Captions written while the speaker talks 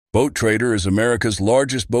Boat Trader is America's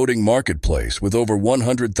largest boating marketplace with over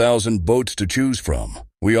 100,000 boats to choose from.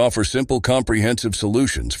 We offer simple, comprehensive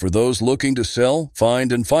solutions for those looking to sell,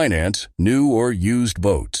 find, and finance new or used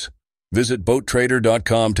boats. Visit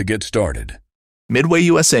BoatTrader.com to get started. Midway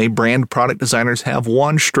USA brand product designers have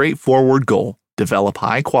one straightforward goal: develop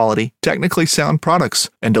high-quality, technically sound products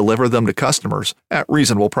and deliver them to customers at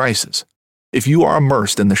reasonable prices. If you are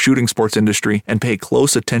immersed in the shooting sports industry and pay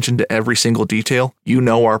close attention to every single detail, you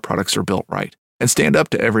know our products are built right and stand up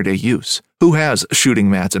to everyday use. Who has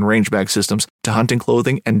shooting mats and range bag systems to hunting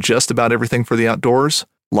clothing and just about everything for the outdoors?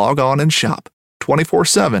 Log on and shop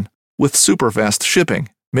 24/7 with super fast shipping.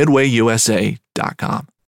 MidwayUSA.com.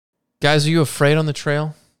 Guys, are you afraid on the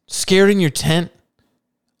trail? Scared in your tent?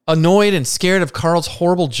 Annoyed and scared of Carl's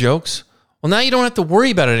horrible jokes? Well, now you don't have to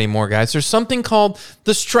worry about it anymore, guys. There's something called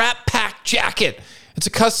the Strap Pack Jacket. It's a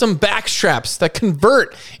custom back straps that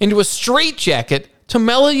convert into a straight jacket to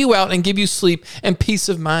mellow you out and give you sleep and peace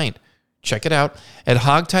of mind. Check it out at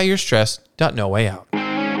hogtieyourstress.nowayout.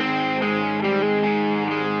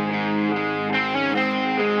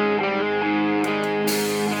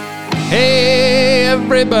 Hey,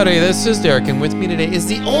 everybody, this is Derek, and with me today is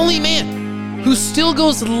the only man who still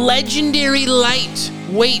goes legendary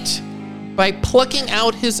lightweight by plucking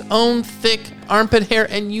out his own thick armpit hair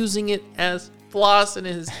and using it as floss in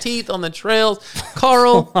his teeth on the trails,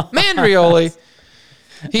 Carl Mandrioli.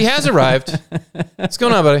 He has arrived. What's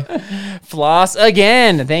going on, buddy? Floss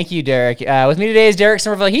again. Thank you, Derek. With me today is Derek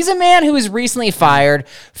Somerville. He's a man who was recently fired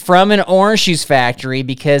from an orange juice factory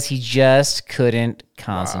because he just couldn't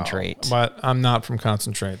concentrate. Wow. But I'm not from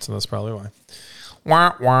concentrate, so that's probably why.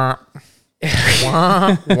 Wah, wah.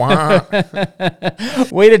 Wah, wah.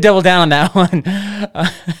 Way to double down on that one.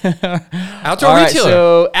 Outdoor Retailer.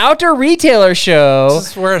 So, Outdoor Retailer Show. This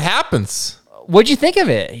is where it happens. What'd you think of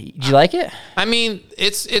it? Did you like it? I mean,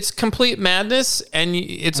 it's complete madness, and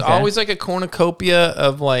it's always like a cornucopia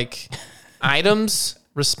of like items,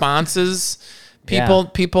 responses,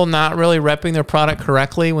 people not really repping their product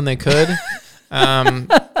correctly when they could.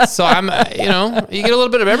 So you get a little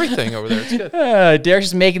bit of everything over there. It's good. Derek's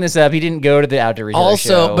just making this up. He didn't go to the Outdoor Retailer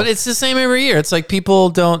Show. But it's the same every year. It's like people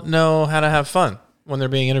don't know how to have fun when they're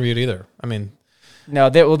being interviewed either. I mean, no,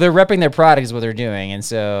 they're repping their product is what they're doing, and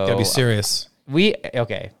so gotta be serious. We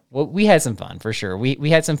had some fun for sure. We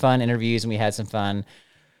had some fun interviews and we had some fun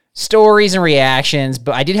stories and reactions,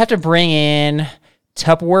 but I did have to bring in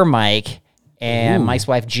Tupperware Mike and Mike's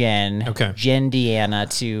wife Jen, Jen Deanna,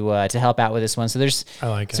 to help out with this one. So there's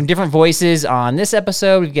some different voices on this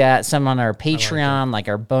episode. We've got some on our Patreon, like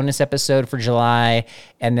our bonus episode for July,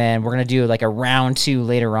 and then we're gonna do like a round 2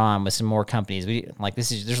 later on with some more companies.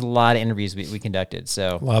 There's a lot of interviews we conducted.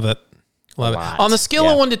 So love it. On the scale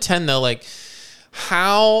of 1 to 10, though, like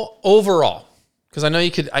how overall? Because I know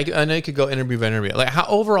you could go interview by interview. Like how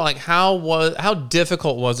overall, like how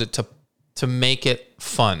difficult was it to make it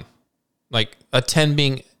fun? Like a 10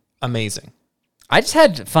 being amazing. I just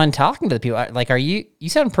had fun talking to the people. Like, you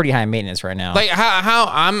sound pretty high maintenance right now. Like how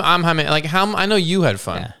I'm high maintenance. Like how I know you had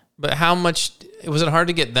fun, but how much was it hard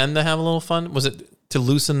to get them to have a little fun? Was it to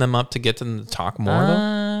loosen them up to get them to talk more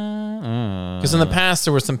though? Because in the past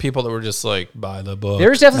there were some people that were just like by the book.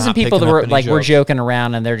 There's definitely some people that were like we're joking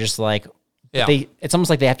around and they're just like. Yeah. It's almost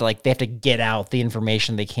like they have to get out the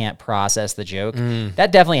information. They can't process the joke.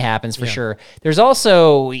 That definitely happens for sure. There's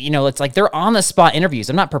also, it's like they're on the spot interviews.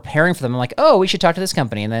 I'm not preparing for them. I'm like, oh, we should talk to this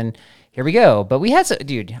company. And then here we go. But we had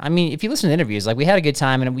if you listen to interviews, like we had a good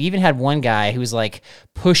time. And we even had one guy who was like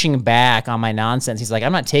pushing back on my nonsense. He's like,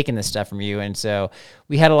 I'm not taking this stuff from you. And so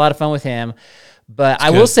we had a lot of fun with him. But I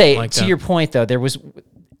will say to your point though, there was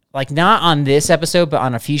like not on this episode, but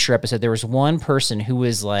on a future episode, there was one person who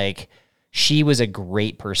was like, she was a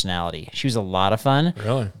great personality. She was a lot of fun.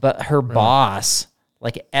 Really? But her boss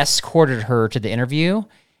like escorted her to the interview.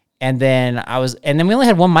 And then we only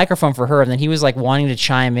had one microphone for her. And then he was like wanting to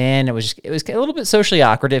chime in. It was a little bit socially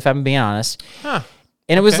awkward, if I'm being honest. Huh.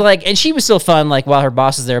 And it was like, and she was still fun, like while her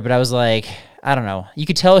boss was there. But I was like, I don't know. You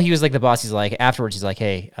could tell he was like the boss. He's like, afterwards, he's like,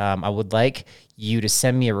 hey, I would like you to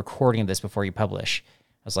send me a recording of this before you publish.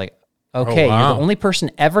 I was like, okay, you're the only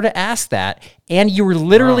person ever to ask that, and you were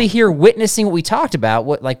literally here witnessing what we talked about.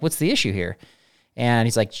 What's the issue here? And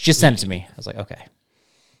he's like, just send it to me. I was like, okay.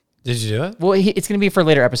 Did you do it? Well, it's going to be for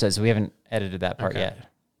later episodes, so we haven't edited that part yet.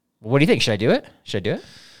 What do you think? Should I do it?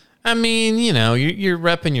 I mean, you're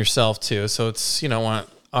repping yourself too, so it's,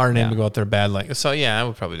 our name to go out there bad. Like, so yeah, I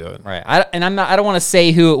would probably do it. Right. I don't want to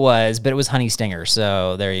say who it was, but it was Honey Stinger.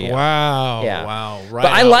 So there you go. Wow. Yeah. Wow. Right.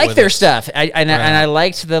 But I like their stuff. I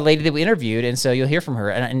liked the lady that we interviewed. And so you'll hear from her.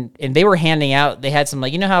 And they were handing out, they had some,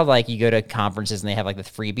 like, you know how like you go to conferences and they have like the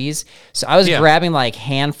freebies. So I was grabbing like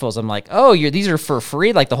handfuls. I'm like, oh, these are for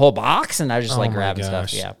free, like the whole box. And I was just like grabbing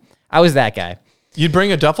stuff. Yeah. I was that guy. You'd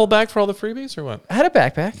bring a duffel bag for all the freebies or what? I had a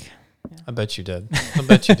backpack. I bet you did. I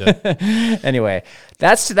bet you did. Anyway,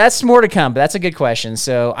 that's more to come, but that's a good question.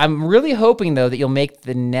 So I'm really hoping, though, that you'll make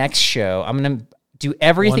the next show. I'm going to do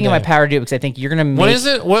everything in my power to do it because I think you're going to make... When is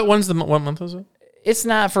it? What month is it? It's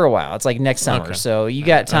not for a while. It's like next summer. Okay. So you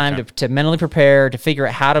got time to mentally prepare, to figure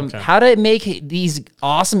out how to make these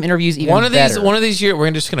awesome interviews even better. One of these years,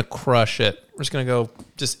 we're just going to crush it. We're just going to go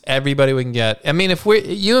just everybody we can get. I mean,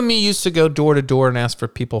 you and me used to go door to door and ask for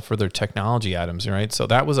people for their technology items, right? So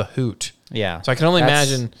that was a hoot. Yeah. So I can only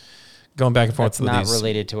imagine going back and forth with these. That's not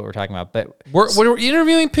related to what we're talking about, but we're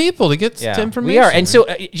interviewing people to get information. We are. And so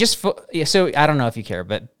so I don't know if you care,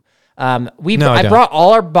 but I brought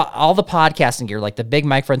all the podcasting gear, like the big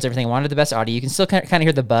microphones, everything. I wanted the best audio. You can still kind of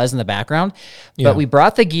hear the buzz in the background, but we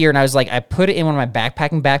brought the gear, and I was like, I put it in one of my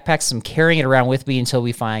backpacks. So I'm carrying it around with me until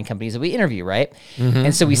we find companies that we interview, right?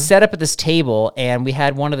 And so we set up at this table, and we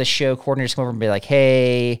had one of the show coordinators come over and be like,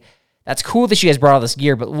 hey, that's cool that you guys brought all this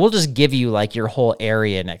gear, but we'll just give you like your whole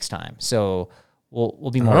area next time. So we'll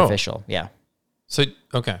be more official. Yeah. So,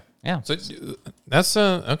 okay. Yeah. So that's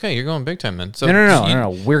okay. You're going big time then. So no.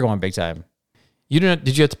 We're going big time.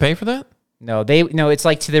 Did you have to pay for that? No, it's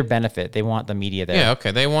like to their benefit. They want the media there. Yeah.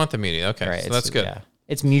 Okay. They want the media. Okay. Right, so that's good. Yeah.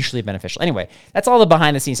 It's mutually beneficial. Anyway, that's all the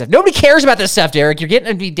behind the scenes stuff. Nobody cares about this stuff, Derek. You're getting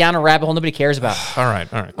to be down a rabbit hole. Nobody cares about it. All right.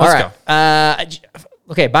 Let's go.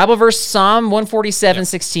 Okay, Bible verse, Psalm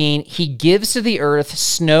 147:16. He gives to the earth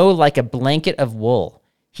snow like a blanket of wool.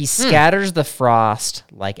 He scatters the frost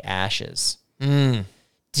like ashes. Do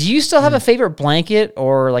you still have a favorite blanket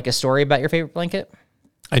or like a story about your favorite blanket?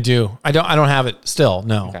 I do. I don't have it still.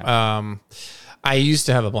 No. Okay. I used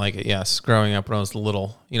to have a blanket. Yes, growing up when I was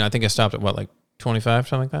little. I think I stopped at like 25,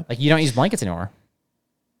 something like that. Like you don't use blankets anymore?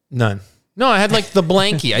 None. No, I had like the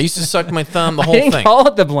blankie. I used to suck my thumb, the whole thing. I thing. Call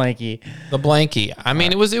it the blankie. The blankie. I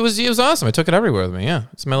mean, it was awesome. I took it everywhere with me. Yeah,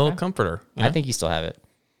 it's my little comforter. I think you still have it.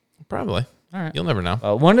 Probably. All right. You'll never know.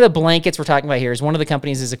 One of the blankets we're talking about here is one of the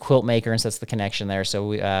companies is a quilt maker, and so that's the connection there.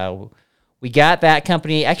 So we got that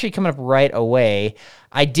company actually coming up right away.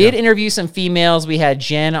 I did interview some females. We had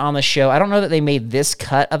Jen on the show. I don't know that they made this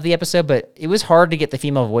cut of the episode, but it was hard to get the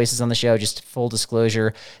female voices on the show, just full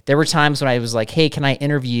disclosure. There were times when I was like, hey, can I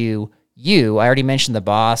interview you? I already mentioned the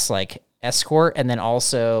boss, like escort, and then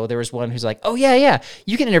also there was one who's like, oh yeah,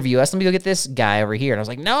 you can interview us. Let me go get this guy over here. And I was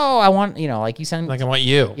like, no, I want, like you send, like I want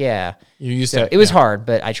you. Yeah, you used to. It was hard,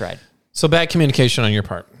 but I tried. So bad communication on your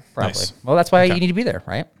part. Probably. Nice. Well, that's why you need to be there,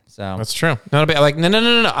 right? So that's true. Not a bad, like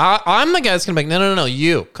no. I'm the guy that's gonna be like, no.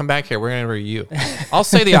 You come back here. We're gonna interview you. I'll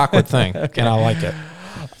say the awkward thing, and I'll like it.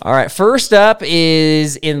 All right, first up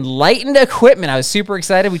is Enlightened Equipment. I was super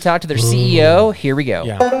excited. We talked to their CEO. Here we go.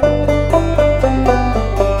 Yeah.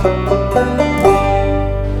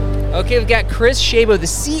 Okay, we've got Chris Shabo, the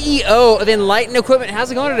CEO of Enlightened Equipment.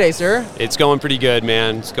 How's it going today, sir? It's going pretty good,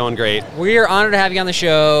 man. It's going great. We are honored to have you on the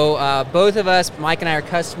show. Both of us, Mike and I, are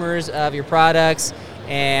customers of your products.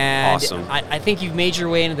 And awesome. I think you've made your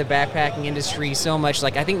way into the backpacking industry so much.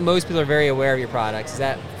 Like, I think most people are very aware of your products. Is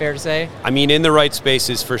that fair to say? I mean, in the right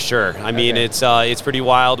spaces for sure. I mean, it's pretty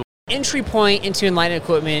wild. Entry point into Enlightened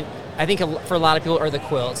Equipment, I think for a lot of people, are the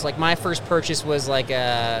quilts. Like, my first purchase was like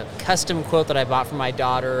a custom quilt that I bought for my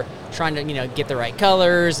daughter, trying to get the right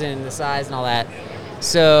colors and the size and all that.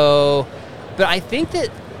 So, but I think that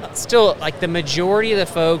still, like, the majority of the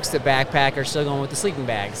folks that backpack are still going with the sleeping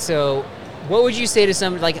bag. So what would you say to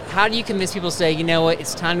somebody, like, how do you convince people to say, you know what,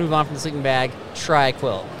 it's time to move on from the sleeping bag, try a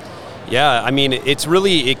quilt? Yeah, I mean,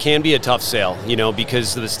 it can be a tough sale,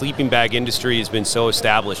 because the sleeping bag industry has been so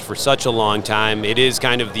established for such a long time. It is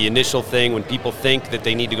kind of the initial thing when people think that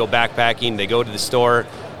they need to go backpacking, they go to the store,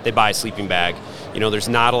 they buy a sleeping bag. There's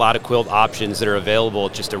not a lot of quilt options that are available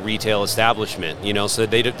at just a retail establishment, so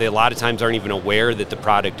they a lot of times aren't even aware that the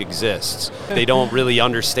product exists. They don't really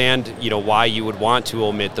understand, why you would want to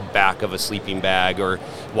omit the back of a sleeping bag or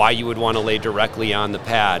why you would want to lay directly on the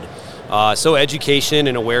pad. So education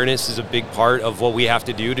and awareness is a big part of what we have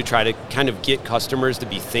to do to try to kind of get customers to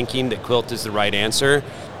be thinking that quilt is the right answer.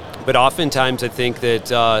 But oftentimes I think that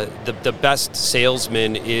the best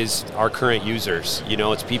salesman is our current users.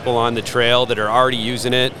 It's people on the trail that are already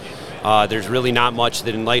using it. There's really not much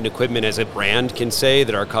that Enlightened Equipment as a brand can say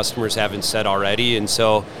that our customers haven't said already. And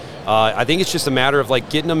so I think it's just a matter of like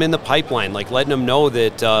getting them in the pipeline, like letting them know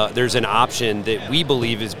that there's an option that we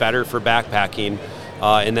believe is better for backpacking.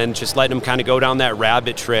 And then just letting them kind of go down that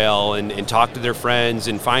rabbit trail and talk to their friends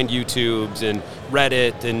and find YouTubes and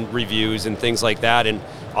Reddit and reviews and things like that. And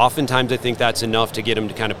oftentimes I think that's enough to get them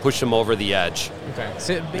to kind of push them over the edge. Okay.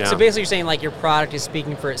 So basically you're saying like your product is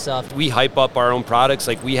speaking for itself. We hype up our own products.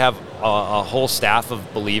 Like we have a whole staff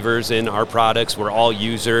of believers in our products. We're all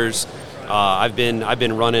users. I've been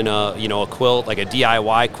running a quilt, like a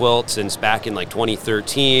DIY quilt, since back in like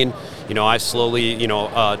 2013. I've slowly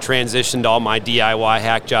transitioned all my DIY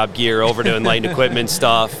hack job gear over to Enlightened Equipment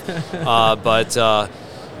stuff.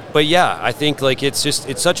 But yeah, I think like it's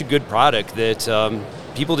such a good product that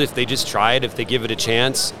people, if they just try it, if they give it a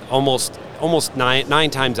chance, almost nine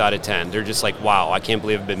times out of 10, they're just like, wow, I can't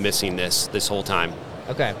believe I've been missing this whole time.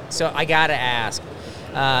 Okay, so I gotta ask.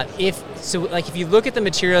 If you look at the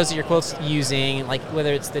materials that your quilt's using, like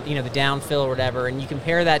whether it's the downfill or whatever, and you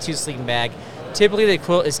compare that to a sleeping bag, typically the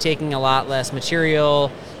quilt is taking a lot less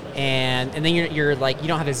material, and then you're like, you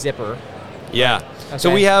don't have a zipper. Yeah. Okay.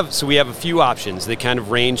 So we have a few options that kind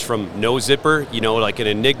of range from no zipper. Like an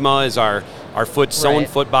Enigma is our sewn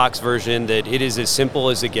foot box version, that it is as simple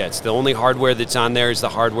as it gets. The only hardware that's on there is the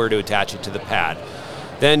hardware to attach it to the pad.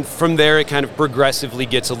 Then from there, it kind of progressively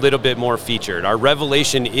gets a little bit more featured. Our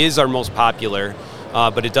Revelation is our most popular,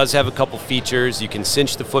 but it does have a couple features. You can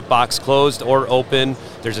cinch the foot box closed or open.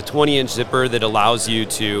 There's a 20-inch zipper that allows you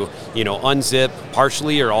to, unzip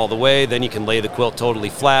partially or all the way. Then you can lay the quilt totally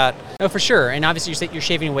flat. Oh, for sure. And obviously you're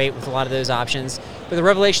shaving weight with a lot of those options. But the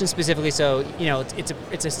Revelation specifically, so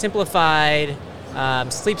it's a simplified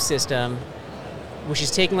sleep system, which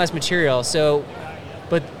is taking less material. So.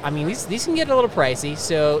 But I mean, these can get a little pricey.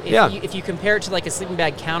 So if you compare it to like a sleeping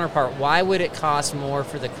bag counterpart, why would it cost more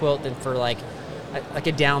for the quilt than for like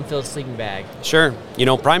a down-filled sleeping bag? Sure.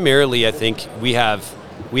 Primarily, I think we have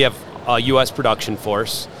a U.S. production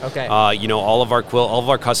force. Okay. All of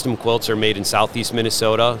our custom quilts are made in Southeast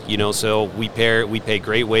Minnesota. So we pay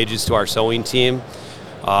great wages to our sewing team.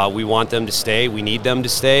 We want them to stay. We need them to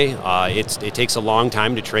stay. It takes a long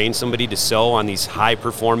time to train somebody to sew on these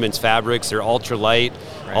high-performance fabrics. They're ultra-light.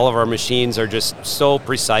 Right. All of our machines are just so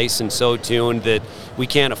precise and so tuned that we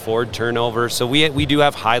can't afford turnover. So we do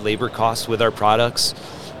have high labor costs with our products.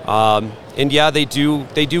 And yeah, they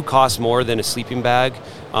do cost more than a sleeping bag.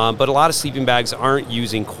 But a lot of sleeping bags aren't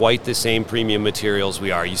using quite the same premium materials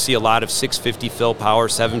we are. You see a lot of 650 fill power,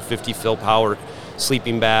 750 fill power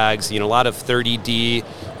sleeping bags, a lot of 30D,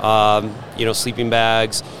 sleeping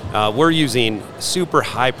bags. We're using super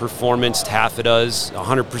high performance taffetas,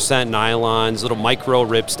 100% nylons, little micro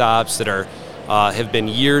ripstops that have been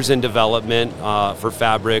years in development for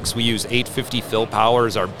fabrics. We use 850 fill power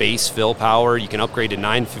as our base fill power. You can upgrade to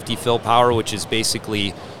 950 fill power, which is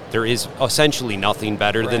basically, there is essentially nothing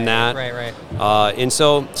better than that. Right. And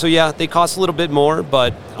so yeah, they cost a little bit more,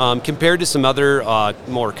 but compared to some other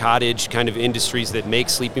more cottage kind of industries that make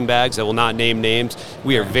sleeping bags, I will not name names,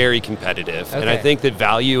 we are very competitive. Okay. And I think that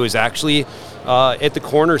value is actually at the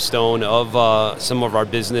cornerstone of some of our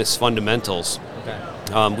business fundamentals. Okay.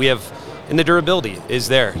 And the durability is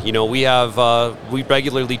there. We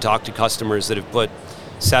regularly talk to customers that have put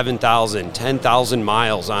 7,000, 10,000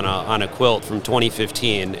 miles on a quilt from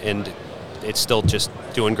 2015, and it's still just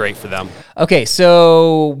doing great for them. Okay,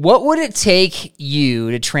 so what would it take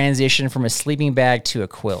you to transition from a sleeping bag to a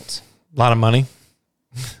quilt? A lot of money.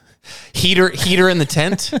 Heater in the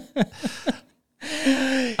tent.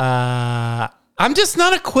 I'm just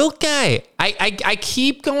not a quilt guy. I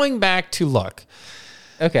keep going back to look.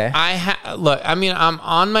 Okay. I'm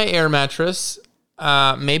on my air mattress.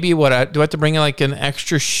 Maybe do I have to bring like an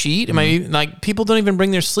extra sheet? Am I like, people don't even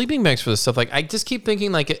bring their sleeping bags for this stuff. Like, I just keep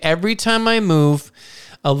thinking like every time I move,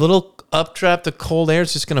 a little updraft of cold air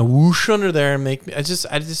is just gonna whoosh under there and make me.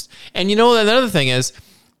 And another thing is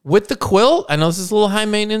with the quilt. I know this is a little high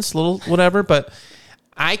maintenance, little whatever, but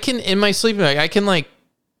I can, in my sleeping bag, I can like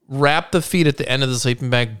wrap the feet at the end of the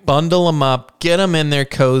sleeping bag, bundle them up, get them in there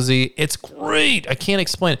cozy. It's great. I can't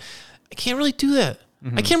explain it. I can't really do that.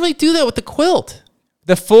 Mm-hmm. I can't really do that with the quilt.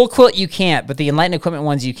 The full quilt you can't, but the Enlightened Equipment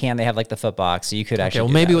ones you can. They have like the foot box, so you could actually. Okay,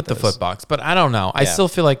 well, maybe with the foot box, but I don't know. Yeah. I still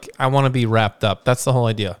feel like I want to be wrapped up. That's the whole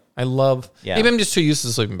idea. I love. Yeah. Maybe I'm just too used to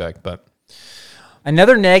the sleeping bag, but.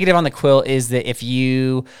 Another negative on the quilt is that if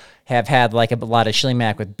you have had like a lot of chili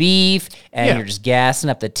mac with beef and you're just gassing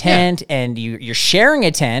up the tent and you're sharing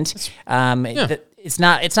a tent, it's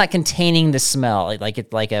not containing the smell like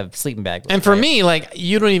a sleeping bag. And for me, like,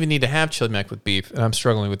 you don't even need to have chili mac with beef, and I'm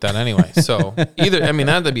struggling with that anyway. So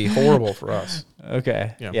that'd be horrible for us.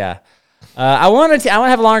 Okay. Yeah. I want to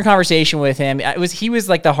have a longer conversation with him. He was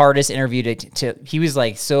like the hardest interview to he was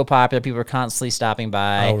like so popular. People were constantly stopping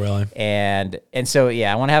by. Oh, really? And so,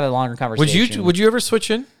 yeah, I want to have a longer conversation. Would you ever switch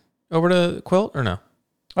in over to Quilt or no?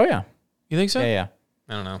 Oh, yeah. You think so? Yeah.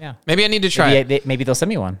 I don't know. Yeah. Maybe I need to try it. Maybe they'll send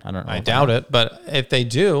me one. I don't know. I doubt it, but if they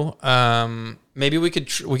do, maybe we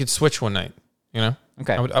could switch one night. You know?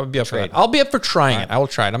 Okay. I would be up for that. I'll be up for trying it. I will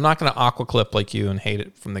try it. I'm not going to aqua clip like you and hate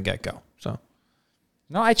it from the get go. So.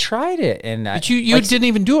 No, I tried it, and but you didn't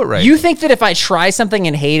even do it right. You think that if I try something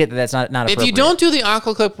and hate it, that's not appropriate. If you don't do the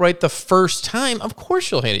aqua clip right the first time, of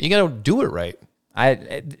course you'll hate it. You got to do it right.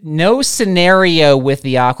 No scenario with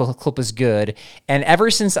the aqua clip is good, and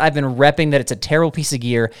ever since I've been repping that it's a terrible piece of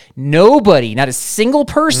gear, nobody, not a single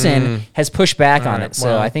person, has pushed back on it.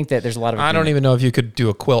 So I think that there's a lot of. I don't even know if you could do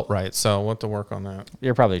a quilt right, so we'll have to work on that.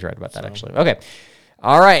 You're probably right about that, actually. Okay,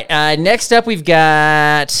 all right. Next up, we've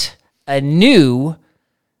got a new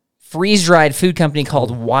freeze-dried food company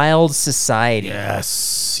called Wild Society.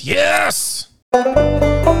 Yes.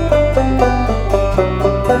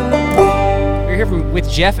 With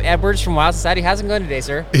Jeff Edwards from Wild Society. How's it going today,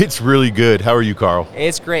 sir? It's really good. How are you, Carl?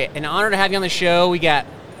 It's great. An honor to have you on the show. We got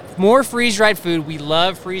more freeze-dried food. We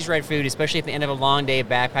love freeze-dried food, especially at the end of a long day of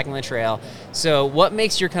backpacking on the trail. So what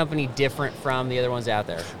makes your company different from the other ones out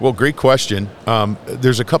there? Well, great question.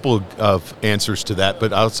 There's a couple of answers to that,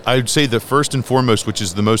 but I would say the first and foremost, which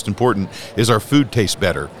is the most important, is our food tastes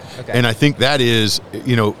better. Okay. And I think that is,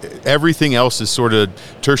 everything else is sort of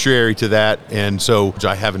tertiary to that. And so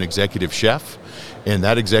I have an executive chef. And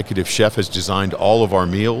that executive chef has designed all of our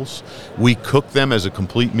meals. We cook them as a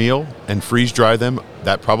complete meal and freeze dry them.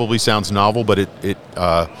 That probably sounds novel, but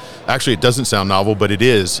actually it doesn't sound novel, but it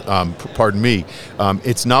is. Pardon me.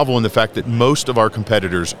 It's novel in the fact that most of our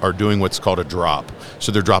competitors are doing what's called a drop.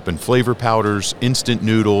 So they're dropping flavor powders, instant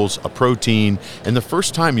noodles, a protein, and the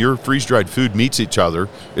first time your freeze-dried food meets each other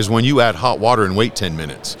is when you add hot water and wait 10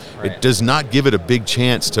 minutes. Right. It does not give it a big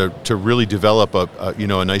chance to really develop a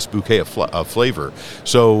nice bouquet of flavor.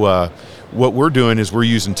 So what we're doing is we're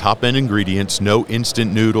using top-end ingredients, no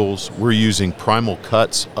instant noodles. We're using primal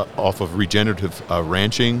cuts off of regenerative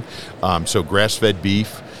ranching, so grass-fed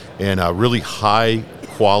beef, and really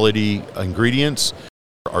high-quality ingredients.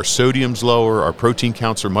 Our sodium's lower, our protein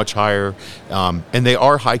counts are much higher, and they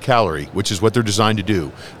are high calorie, which is what they're designed to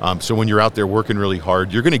do. So when you're out there working really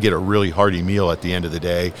hard, you're going to get a really hearty meal at the end of the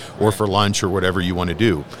day, or for lunch, or whatever you want to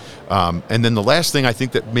do. And then the last thing I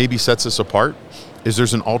think that maybe sets us apart is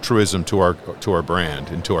there's an altruism to our brand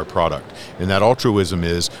and to our product. And that altruism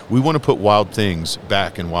is we want to put wild things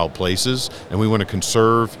back in wild places, and we want to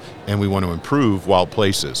conserve and we want to improve wild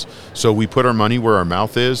places. So we put our money where our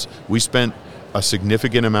mouth is. We spent a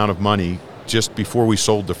significant amount of money just before we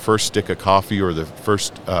sold the first stick of coffee or the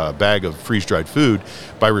first bag of freeze-dried food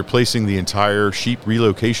by replacing the entire sheep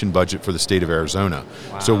relocation budget for the state of Arizona.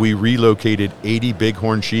 Wow. So we relocated 80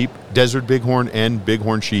 bighorn sheep, desert bighorn and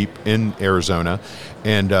bighorn sheep in Arizona,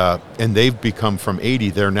 and they've become from 80,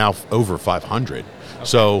 they're now over 500. Okay.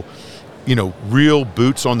 So, real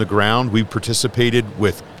boots on the ground. We participated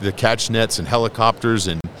with the catch nets and helicopters,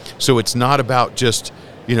 and so it's not about just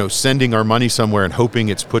sending our money somewhere and hoping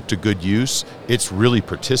it's put to good use. It's really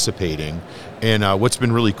participating. And what's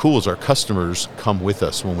been really cool is our customers come with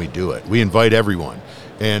us when we do it. We invite everyone.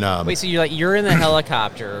 And wait, so you're in the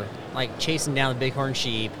helicopter, like chasing down the bighorn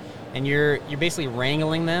sheep, and you're basically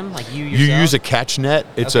wrangling them, like you yourself? You use a catch net.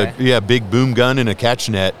 It's a big boom gun and a catch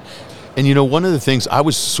net. And one of the things I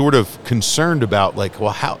was sort of concerned about,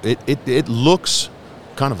 how it looks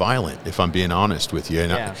kind of violent, if I'm being honest with you.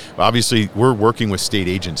 And obviously, we're working with state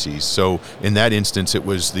agencies. So in that instance, it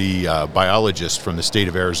was the biologist from the state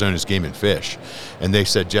of Arizona's Game and Fish. And they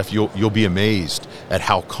said, Jeff, you'll be amazed at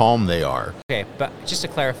how calm they are. Okay, but just to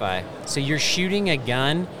clarify, so you're shooting a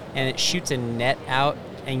gun and it shoots a net out,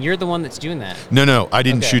 and you're the one that's doing that? No, I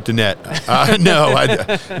didn't shoot the net.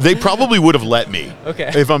 They probably would have let me,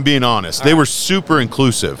 if I'm being honest. They were super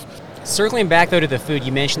inclusive. Circling back, though, to the food,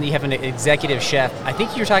 you mentioned that you have an executive chef. I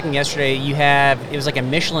think you were talking yesterday, it was like a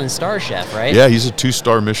Michelin star chef, right? Yeah, he's a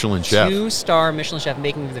 2-star Michelin chef. 2-star Michelin chef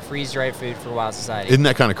making the freeze-dried food for Wild Society. Isn't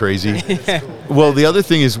that kind of crazy? Well, the other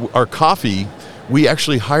thing is our coffee, we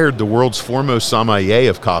actually hired the world's foremost sommelier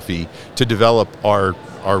of coffee to develop our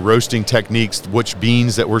roasting techniques, which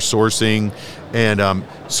beans that we're sourcing. And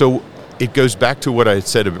so it goes back to what I had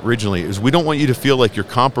said originally, is we don't want you to feel like you're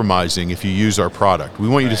compromising if you use our product. We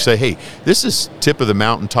want you to say, hey, this is tip of the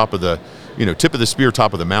mountain, tip of the spear,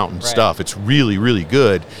 top of the mountain stuff. It's really, really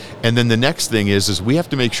good. And then the next thing is we have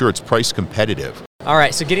to make sure it's price competitive. All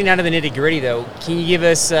right, so getting down to the nitty gritty though, can you give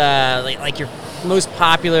us like your most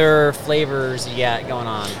popular flavors you got going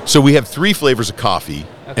on? So we have 3 flavors of coffee,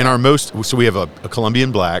 and so we have a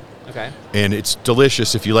Colombian black, and it's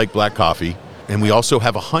delicious if you like black coffee, and we also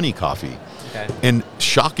have a honey coffee, and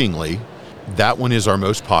shockingly, that one is our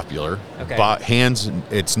most popular. By hands,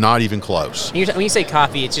 it's not even close. When you say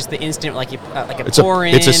coffee, it's just the instant, like it's pour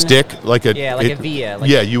in. It's a stick, like a a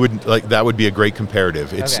Via. You would like that would be a great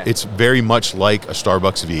comparative. It's very much like a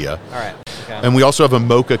Starbucks Via. All right. And we also have a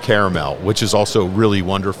mocha caramel, which is also really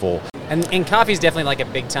wonderful. And coffee is definitely like a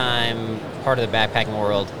big time part of the backpacking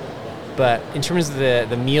world. But in terms of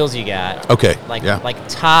the meals you got, like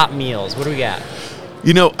top meals, what do we got?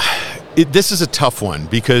 You know, this is a tough one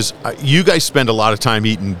because you guys spend a lot of time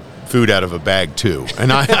eating food out of a bag too,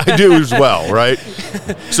 and I do as well, right?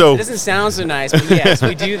 So it doesn't sound so nice, but yes,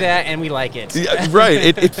 we do that and we like it.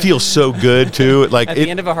 Right, it feels so good too. Like at the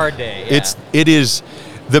end of a hard day. It is.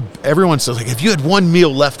 Everyone says, like, if you had one meal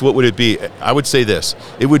left, what would it be? I would say this.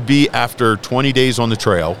 It would be after 20 days on the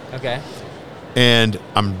trail. Okay. And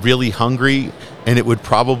I'm really hungry, and it would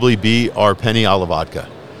probably be our penne alla vodka.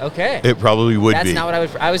 Okay. It probably would be. That's not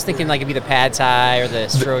what I was thinking, like, it'd be the pad thai or the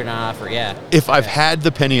stroganoff If I've had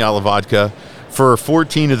the penne alla vodka for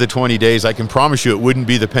 14 of the 20 days, I can promise you it wouldn't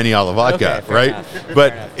be the penne alla vodka, right? Enough.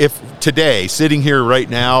 But if today, sitting here right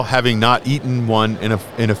now, having not eaten one in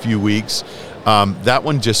a few weeks, that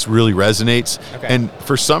one just really resonates. And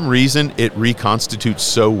for some reason, it reconstitutes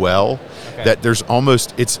so well that there's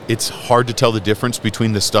almost, it's hard to tell the difference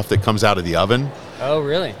between the stuff that comes out of the oven. Oh,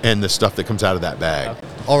 really? And the stuff that comes out of that bag.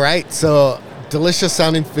 All right, so delicious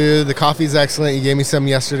sounding food. The coffee's excellent. You gave me some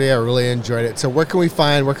yesterday. I really enjoyed it. So where can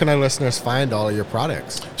our listeners find all of your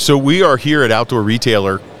products? So we are here at Outdoor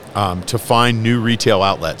Retailer to find new retail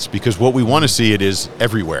outlets, because what we want to see it is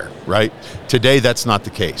everywhere, right? Today, that's not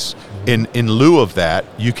the case. In lieu of that,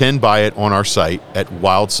 you can buy it on our site at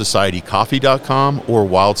wildsocietycoffee.com or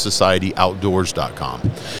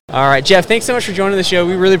wildsociettyoutdoors.com. All right, Jeff, thanks so much for joining the show.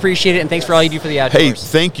 We really appreciate it, and thanks for all you do for the outdoors. Hey,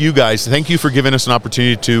 thank you guys. Thank you for giving us an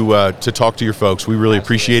opportunity to talk to your folks. We really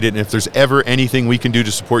appreciate it, and if there's ever anything we can do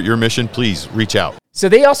to support your mission, please reach out. So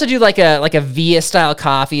they also do like a Via-style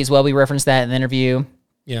coffee as well. We referenced that in the interview.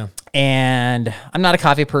 Yeah. And I'm not a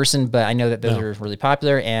coffee person, but I know that those are really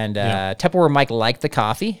popular. And Tupperware Mike liked the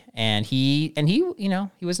coffee, and he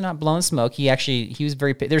was not blowing smoke. He was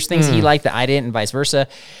very. There's things he liked that I didn't, and vice versa.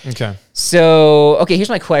 Okay. So here's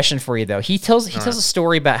my question for you though. He tells a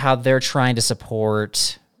story about how they're trying to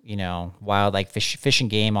support wild, like fish and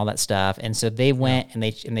game, all that stuff. And so they went and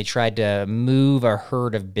they tried to move a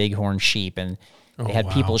herd of bighorn sheep, and they had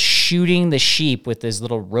people shooting the sheep with these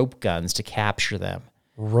little rope guns to capture them.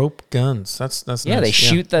 Rope guns. That's nice. They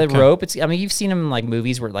shoot the rope. You've seen them in like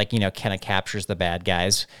movies where kind of captures the bad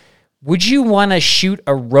guys. Would you want to shoot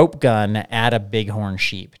a rope gun at a bighorn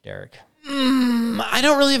sheep, Derek? I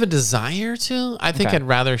don't really have a desire to. I think I'd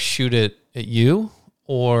rather shoot it at you,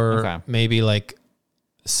 or maybe like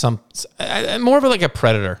more of like a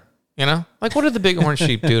predator. Like what did the bighorn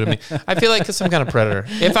sheep do to me? I feel like it's some kind of predator.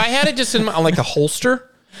 If I had it just in like a holster,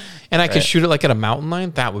 and I could shoot it like at a mountain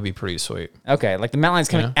lion, that would be pretty sweet. Okay, like the mountain lion's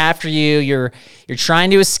coming after you. You're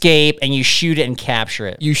trying to escape, and you shoot it and capture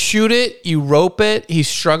it. You shoot it, you rope it. He's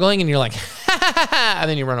struggling, and you're like, ha ha ha ha, and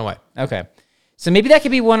then you run away. Okay, so maybe that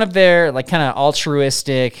could be one of their like kind of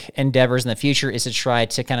altruistic endeavors in the future, is to try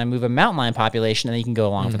to kind of move a mountain lion population, and then you can go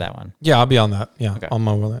along for that one. Yeah, I'll be on that. Yeah, okay. I'll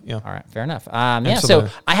mow with it. Yeah. All right, fair enough. So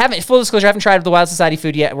I haven't, full disclosure, I haven't tried the Wild Society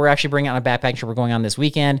food yet. We're actually bringing on a backpacking trip we're going on this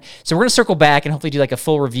weekend. So we're going to circle back and hopefully do like a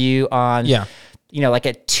full review on, like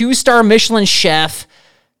a 2-star Michelin chef,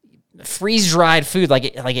 freeze-dried food. Like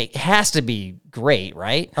it has to be great,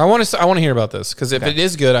 right? I want to hear about this, because if it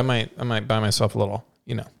is good, I might buy myself a little,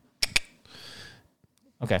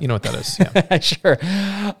 Okay. You know what that is. Yeah. Sure.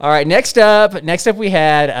 All right. Next up we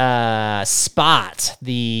had Spot,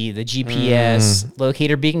 the GPS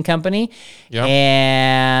locator beacon company. Yep.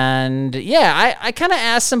 And I kind of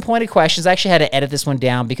asked some pointed questions. I actually had to edit this one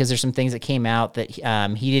down because there's some things that came out that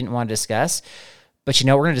he didn't want to discuss. But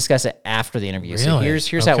we're going to discuss it after the interview. Really? So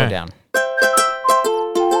here's how it went down.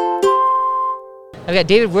 I've got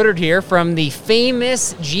David Woodard here from the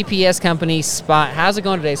famous GPS company Spot. How's it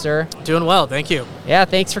going today, sir? Doing well, thank you. Yeah,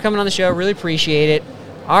 thanks for coming on the show. Really appreciate it.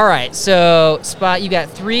 All right, so Spot, you got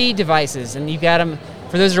 3 devices, and you've got them.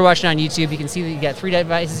 For those that are watching on YouTube, you can see that you got 3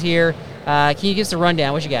 devices here. Can you give us a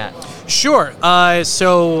rundown? What you got? Sure.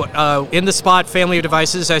 So in the Spot family of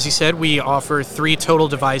devices, as you said, we offer 3 total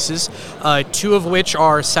devices, 2 of which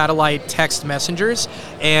are satellite text messengers,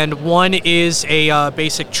 and 1 is a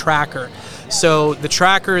basic tracker. So the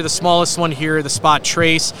tracker, the smallest one here, the Spot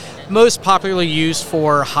Trace, most popularly used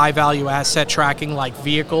for high-value asset tracking like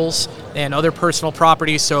vehicles and other personal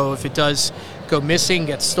property. So if it does go missing,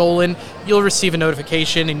 get stolen, you'll receive a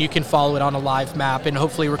notification and you can follow it on a live map and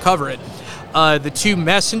hopefully recover it. The two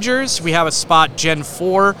messengers, we have a Spot Gen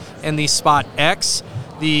 4 and the Spot X.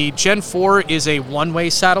 The Gen 4 is a one-way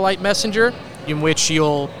satellite messenger in which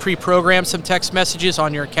you'll pre-program some text messages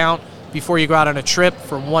on your account before you go out on a trip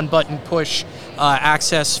for one-button push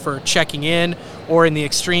access for checking in, or in the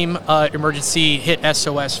extreme emergency, hit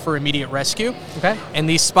SOS for immediate rescue. Okay. And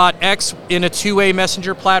the Spot X, in a two-way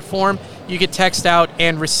messenger platform, you can text out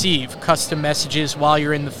and receive custom messages while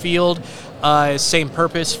you're in the field. Same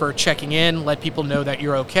purpose for checking in, let people know that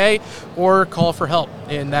you're okay, or call for help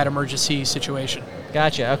in that emergency situation.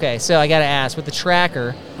 Gotcha. Okay, so I got to ask, with the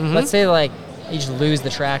tracker, let's say like you just lose the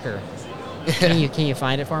tracker. Can you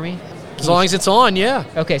find it for me? As long as it's on, yeah.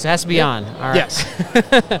 Okay, so it has to be on. All right. Yes.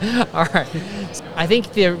 All right. I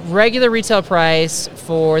think the regular retail price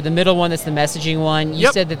for the middle one, that's the messaging one,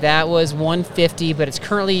 you said that was $150, but it's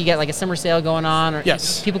currently, you got like a summer sale going on. Or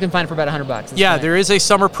yes. People can find it for about $100. Yeah, there is a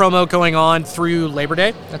summer promo going on through Labor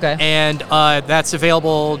Day. Okay. And that's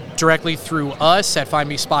available directly through us at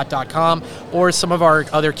findmespot.com or some of our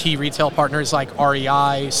other key retail partners like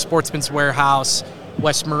REI, Sportsman's Warehouse,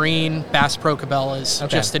 West Marine, Bass Pro Cabela's,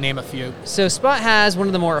 just to name a few. So Spot has one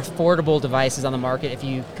of the more affordable devices on the market if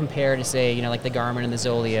you compare to, say, like the Garmin and the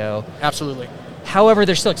Zoleo. Absolutely. However,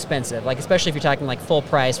 they're still expensive. Like, especially if you're talking like full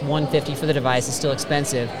price, $150 for the device is still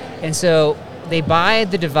expensive. And so they buy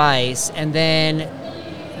the device, and then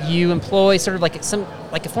you employ sort of like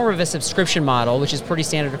a form of a subscription model, which is pretty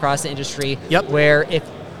standard across the industry. Yep. Where if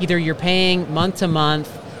either you're paying month to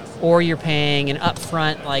month, or you're paying an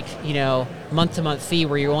upfront, month-to-month fee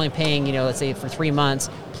where you're only paying, let's say for 3 months,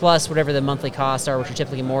 plus whatever the monthly costs are, which are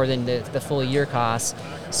typically more than the full year costs.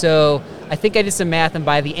 So I think I did some math, and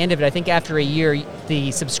by the end of it, I think after a year,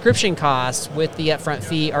 the subscription costs with the upfront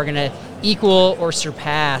fee are going to equal or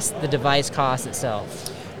surpass the device cost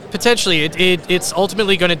itself. Potentially. It's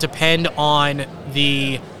ultimately going to depend on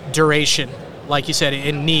the duration, like you said,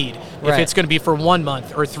 in need. Right. If it's going to be for 1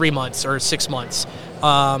 month or 3 months or 6 months.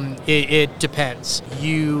 It depends.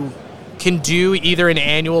 You can do either an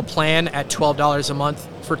annual plan at $12 a month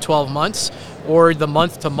for 12 months, or the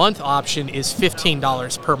month-to-month option is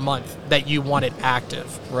 $15 per month that you want it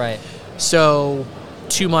active. Right. So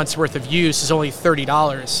 2 months worth of use is only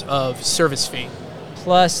 $30 of service fee.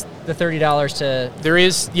 Plus the $30 to... There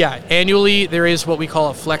is, annually there is what we call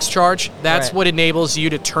a flex charge. That's what enables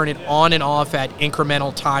you to turn it on and off at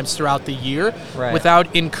incremental times throughout the year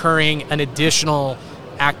without incurring an additional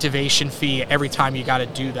activation fee every time you got to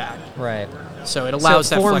do that. Right. So it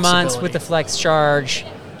allows that 4 flexibility. months with the flex charge,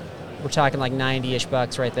 we're talking like $90-ish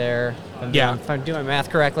if I'm doing my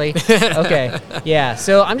math correctly. Okay. Yeah.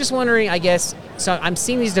 So I'm just wondering, I guess, so I'm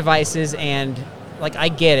seeing these devices and like I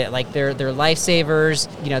get it. Like they're lifesavers,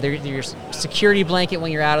 they're your security blanket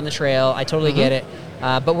when you're out on the trail. I totally get it.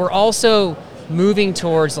 But we're also moving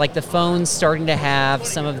towards like the phones starting to have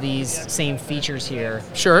some of these same features here.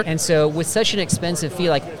 Sure. And so with such an expensive fee,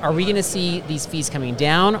 like are we going to see these fees coming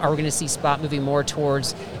down? Are we going to see Spot moving more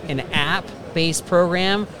towards an app-based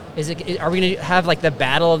program? Are we going to have like the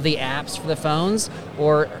battle of the apps for the phones?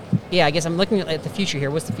 Or, I guess I'm looking at the future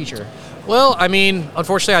here. What's the future? Well, I mean,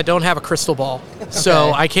 unfortunately, I don't have a crystal ball.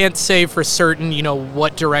 So I can't say for certain,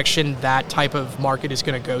 what direction that type of market is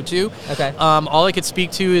going to go to. Okay. All I could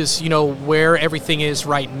speak to is, where everything is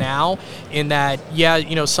right now in that,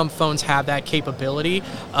 some phones have that capability,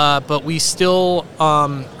 but we still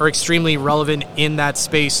are extremely relevant in that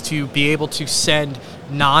space to be able to send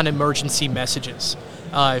non-emergency messages.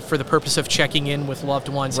 For the purpose of checking in with loved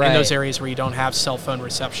ones in those areas where you don't have cell phone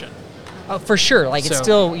reception. Oh, for sure. Like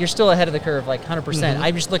you're still ahead of the curve, like 100%. Mm-hmm.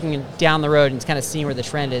 I'm just looking down the road and kind of seeing where the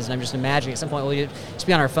trend is, and I'm just imagining at some point we'll just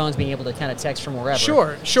be on our phones being able to kind of text from wherever.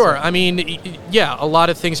 Sure. So. I mean, a lot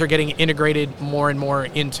of things are getting integrated more and more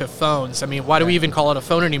into phones. I mean, why do we even call it a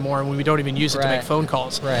phone anymore when we don't even use it to make phone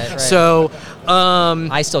calls? Right. So,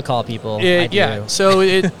 I still call people.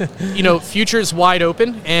 So future's wide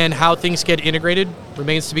open, and how things get integrated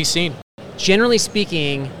remains to be seen. Generally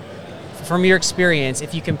speaking, from your experience,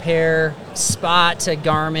 if you compare Spot to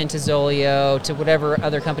Garmin to Zoleo to whatever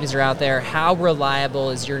other companies are out there, how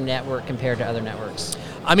reliable is your network compared to other networks?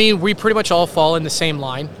 I mean, we pretty much all fall in the same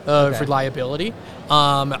line of reliability.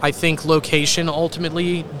 I think location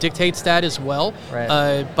ultimately dictates that as well,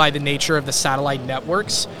 by the nature of the satellite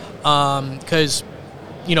networks. Because,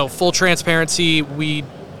 full transparency, we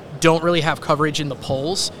don't really have coverage in the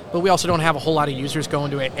poles, but we also don't have a whole lot of users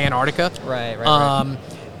going to Antarctica. Right.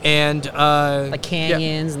 And like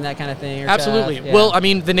canyons and that kind of thing. Absolutely. Yeah. Well, I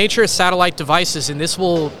mean, the nature of satellite devices, and this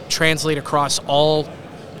will translate across all,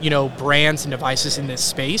 brands and devices in this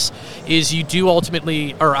space, is you do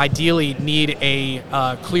ultimately or ideally need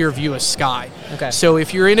a clear view of sky. Okay. So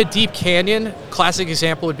if you're in a deep canyon, classic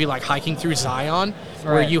example would be like hiking through Zion,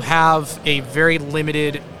 where Right. you have a very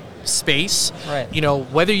limited space. Right.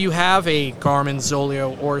 Whether you have a Garmin,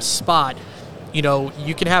 Zoleo, or Spot,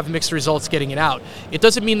 you can have mixed results getting it out. It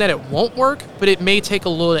doesn't mean that it won't work, but it may take a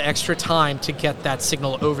little extra time to get that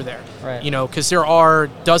signal over there. Right. Because there are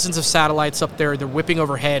dozens of satellites up there. They're whipping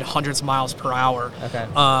overhead hundreds of miles per hour. Okay.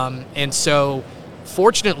 And so,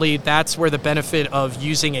 fortunately, that's where the benefit of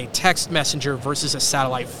using a text messenger versus a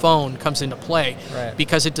satellite phone comes into play. Right.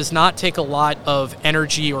 Because it does not take a lot of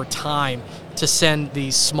energy or time to send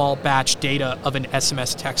the small batch data of an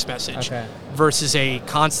SMS text message Okay. versus a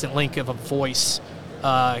constant link of a voice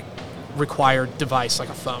required device like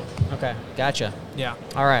a phone. Okay, gotcha. Yeah.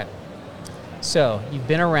 All right. So you've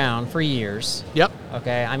been around for years. Yep.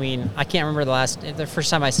 Okay. I mean, I can't remember the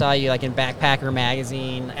first time I saw you like in Backpacker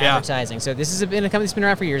magazine advertising. So this has been a company that's been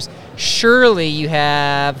around for years. Surely you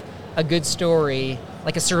have a good story,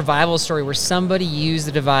 like a survival story where somebody used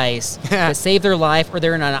the device to save their life, or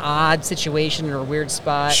they're in an odd situation or a weird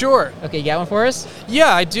spot. Sure. Okay, you got one for us?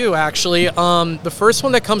 Yeah, I do actually. The first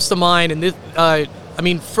one that comes to mind, and this,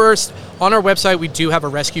 first on our website we do have a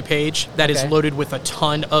rescue page that is Okay. loaded with a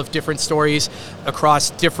ton of different stories across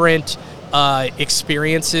different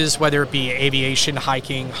experiences, whether it be aviation,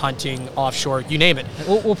 hiking, hunting, offshore, you name it.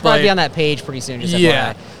 We'll probably be on that page pretty soon. Just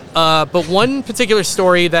Yeah. FYI. But one particular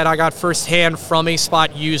story that I got firsthand from a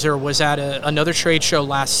Spot user was at another trade show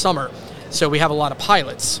last summer. So we have a lot of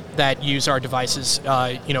pilots that use our devices,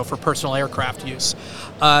 for personal aircraft use.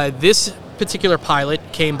 This particular pilot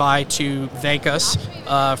came by to thank us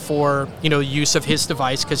for use of his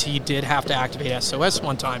device because he did have to activate SOS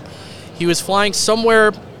one time. He was flying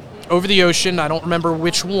somewhere over the ocean. I don't remember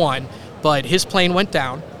which one, but his plane went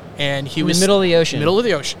down. And he was in the middle of the ocean. Middle of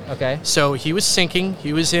the ocean. Okay. So he was sinking.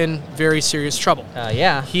 He was in very serious trouble.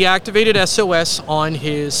 Yeah. He activated SOS on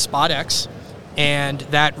his Spot X, and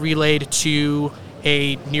that relayed to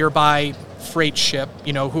a nearby freight ship,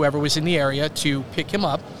 whoever was in the area, to pick him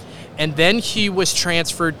up. And then he was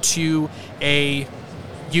transferred to a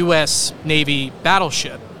U.S. Navy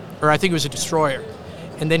battleship, or I think it was a destroyer.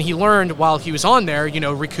 And then he learned while he was on there,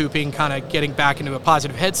 recouping, kind of getting back into a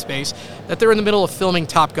positive headspace, that they're in the middle of filming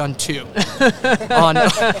Top Gun 2 on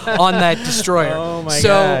that destroyer. Oh my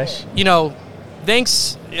gosh.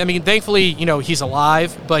 Thankfully, he's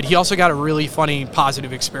alive, but he also got a really funny,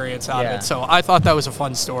 positive experience out of it. So I thought that was a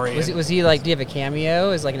fun story. Was he like, do you have a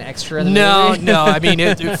cameo as like an extra in the movie? No. I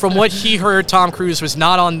mean, from what he heard, Tom Cruise was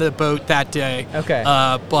not on the boat that day. Okay.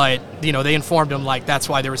 But, they informed him, like, that's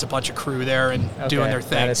why there was a bunch of crew there and doing their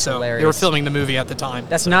thing. That is so hilarious. they were filming the movie at the time.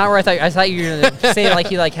 That's not where I thought. I thought you were going to say like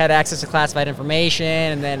he like had access to classified information,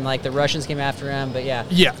 and then like the Russians came after him. But yeah.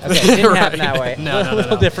 Yeah. Okay. It didn't happen Right. that way. No. A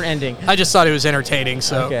little different ending. I just thought it was entertaining.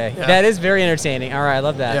 So Okay. yeah. That is very entertaining. All right, I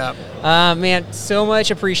love that. Yeah. Man, so much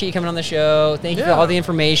appreciate you coming on the show. Thank you for all the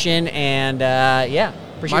information, and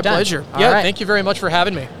appreciate My your time. pleasure. All Yeah, right. thank you very much for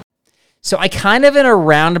having me. So I kind of in a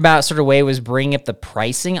roundabout sort of way was bringing up the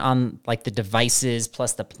pricing on like the devices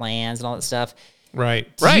plus the plans and all that stuff. Right.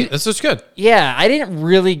 you- This is good. Yeah, I didn't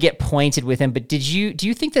really get pointed with him, but do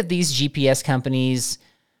you think that these GPS companies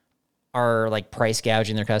are like price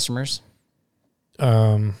gouging their customers?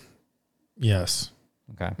 Yes.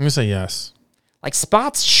 Okay. I'm gonna say yes. Like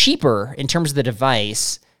Spot's cheaper in terms of the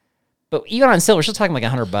device, but even on sale, we're still talking like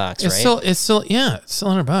 $100, right? It's still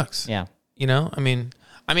 $100. Yeah.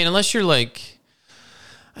 I mean, unless you're like,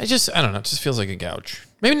 I don't know. It just feels like a gouge.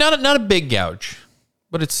 Maybe not a big gouge,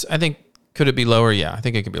 but I think, could it be lower? Yeah, I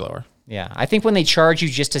think it could be lower. Yeah, I think when they charge you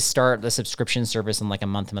just to start the subscription service on like a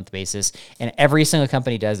month-to-month basis, and every single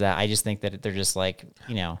company does that, I just think that they're just like,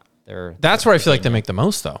 they're. That's where I feel like they make the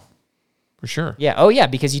most, though, for sure. Yeah. Oh, yeah.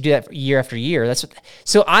 Because you do that year after year. That's what.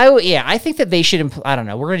 So I think that they should. I don't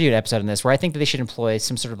know. We're gonna do an episode on this where I think that they should employ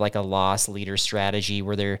some sort of like a loss leader strategy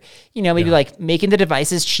where they're, maybe like making the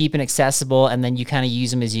devices cheap and accessible, and then you kind of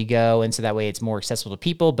use them as you go, and so that way it's more accessible to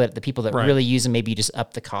people. But the people that really use them, maybe you just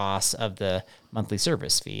up the cost of the monthly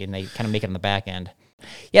service fee, and they kind of make it on the back end.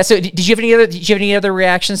 Yeah. So did you have any other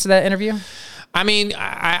reactions to that interview? I mean,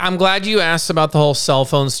 I'm glad you asked about the whole cell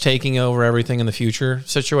phones taking over everything in the future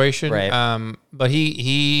situation. Right. But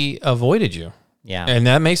he avoided you. Yeah. And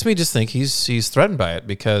that makes me just think he's threatened by it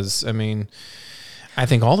because, I mean, I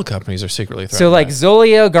think all the companies are secretly threatened. So like by it.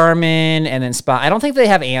 Zoleo, Garmin, and then Spot. I don't think they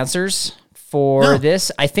have answers for this.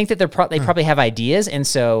 I think that they probably have ideas. And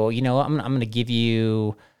so, I'm going to give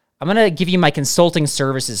you I'm going to give you my consulting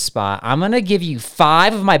services spot. I'm going to give you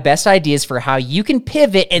 5 of my best ideas for how you can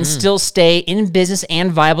pivot and still stay in business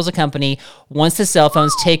and viable as a company once the cell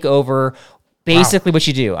phones take over basically what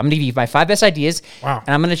you do. I'm going to give you my 5 best ideas, and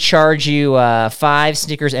I'm going to charge you 5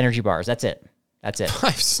 Snickers energy bars. That's it.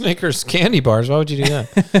 5 Snickers candy bars. Why would you do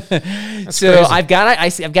that? So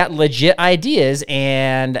crazy. I've got legit ideas,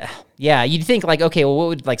 and yeah, you'd think like, okay, well, what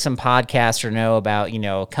would like some podcaster know about,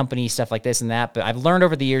 company stuff like this and that? But I've learned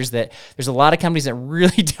over the years that there's a lot of companies that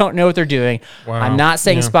really don't know what they're doing. Wow. I'm not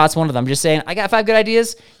saying Spot's one of them. I'm just saying I got 5 good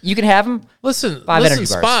ideas. You can have them. Listen, energy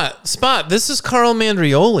bars. Spot. This is Carl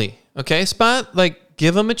Mandrioli. Okay, Spot. Like,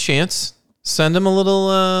 give him a chance. Send him a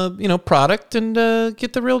little, product and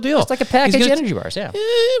get the real deal. It's like a package of energy bars, yeah.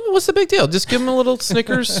 What's the big deal? Just give him a little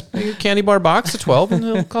Snickers candy bar box of 12 and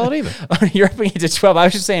he'll call it even. You're upping it to 12. I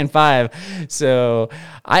was just saying 5. So,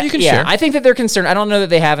 you can share. I think that they're concerned. I don't know that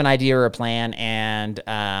they have an idea or a plan. And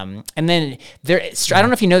then I don't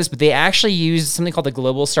know if you know this, but they actually use something called the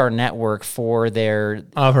Global Star Network for their...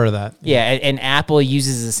 I've heard of that. Yeah, and Apple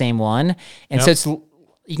uses the same one. And so it's...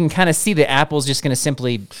 You can kind of see that Apple's just going to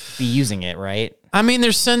simply be using it, right? I mean,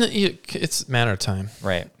 they're sending you. It's a matter of time,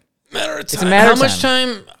 right? Matter of time. It's a matter How of much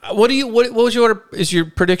time? What was your order? Is your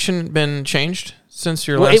prediction been changed since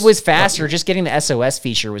your last? It was faster. Just getting the SOS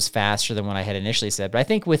feature was faster than what I had initially said. But I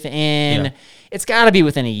think it's got to be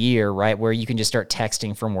within a year, right, where you can just start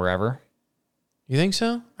texting from wherever. You think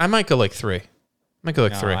so? I might go like 3. Might go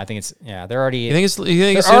like 3. I think it's they're already. You think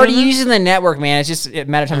they're already using the network, man. It's just a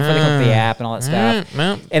matter of time before they hook the app and all that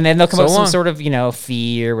stuff. And then they'll come up with some sort of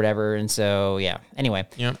fee or whatever. And so anyway.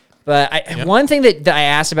 Yep. But one thing that I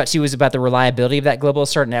asked about too was about the reliability of that Global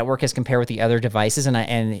Star Network as compared with the other devices,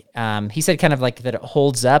 and he said kind of like that it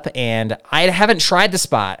holds up. And I haven't tried the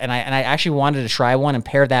Spot, and I actually wanted to try one and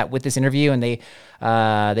pair that with this interview, and they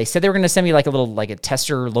said they were going to send me like a little like a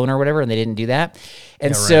tester loaner or whatever, and they didn't do that.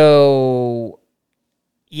 And so.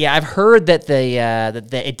 Yeah, I've heard that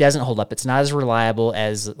that it doesn't hold up. It's not as reliable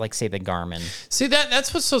as, like, say, the Garmin. See,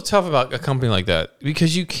 that's what's so tough about a company like that,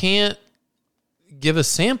 because you can't give a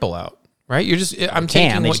sample out, right? You're just I'm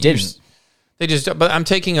taking what but I'm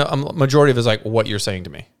taking a majority of it is like what you're saying to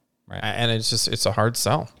me, right? And it's a hard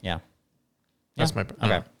sell. Yeah, that's my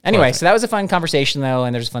okay. Anyway, so that was a fun conversation though,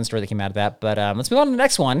 and there's a fun story that came out of that. But let's move on to the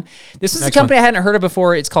next one. This is a company I hadn't heard of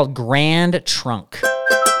before. It's called Grand Trunk.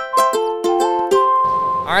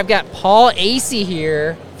 I've got Paul Acey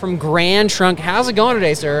here from Grand Trunk. How's it going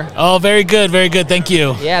today, sir? Oh, very good, very good. Thank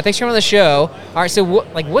you. Yeah, thanks for coming on the show. All right, so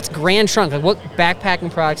what's Grand Trunk? Like, what backpacking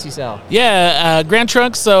products do you sell? Yeah, Grand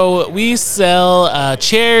Trunk. So we sell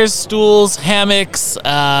chairs, stools, hammocks,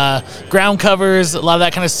 ground covers, a lot of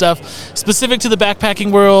that kind of stuff. Specific to the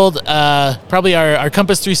backpacking world, probably our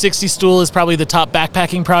Compass 360 stool is probably the top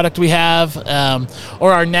backpacking product we have.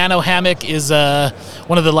 Or our Nano hammock is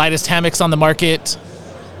one of the lightest hammocks on the market.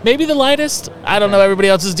 Maybe the lightest. I don't know everybody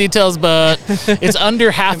else's details, but it's under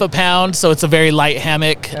half a pound, so it's a very light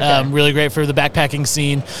hammock. Really great for the backpacking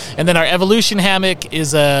scene. And then our Evolution hammock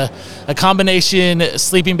is a combination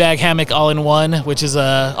sleeping bag hammock all in one, which is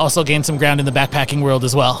also gained some ground in the backpacking world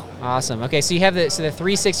as well. Awesome. Okay, so you have the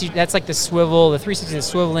 360. That's like the swivel. The 360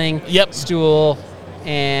 is swiveling. Yep. Stool.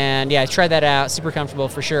 And yeah, I tried that out. Super comfortable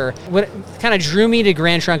for sure. What kind of drew me to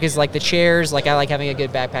Grand Trunk is like the chairs. Like I like having a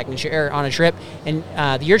good backpacking chair on a trip. And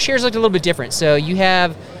your chairs looked a little bit different. So you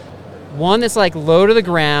have one that's like low to the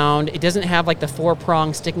ground. It doesn't have like the 4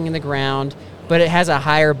 prongs sticking in the ground, but it has a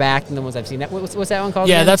higher back than the ones I've seen. What's that one called?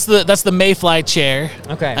 Yeah, again? that's the Mayfly chair.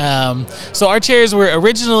 Okay. So our chairs were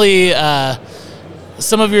originally.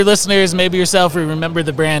 Some of your listeners, maybe yourself, will remember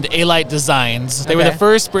the brand A-Light Designs. They were the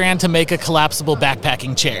first brand to make a collapsible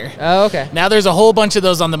backpacking chair. Oh, okay. Now there's a whole bunch of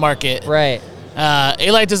those on the market. Right.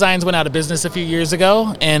 A-Light Designs went out of business a few years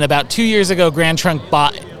ago, and about 2 years ago, Grand Trunk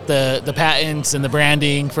bought the patents and the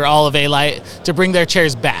branding for all of A-Light to bring their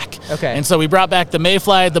chairs back. Okay. And so we brought back the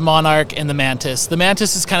Mayfly, the Monarch, and the Mantis. The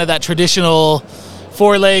Mantis is kind of that traditional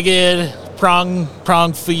 4-legged,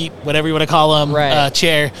 prong feet, whatever you want to call them,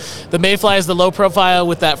 chair. The Mayfly is the low profile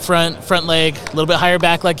with that front leg, a little bit higher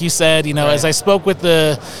back, like you said. As I spoke with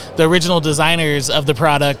the original designers of the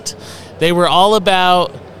product, they were all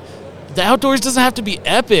about the outdoors doesn't have to be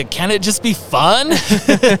epic. Can it just be fun?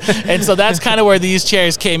 And so that's kind of where these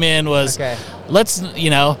chairs came in was,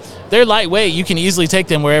 they're lightweight. You can easily take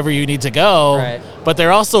them wherever you need to go. Right. But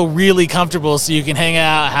they're also really comfortable, so you can hang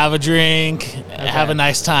out, have a drink, have a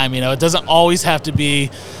nice time. It doesn't always have to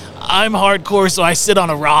be, I'm hardcore, so I sit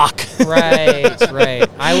on a rock. Right.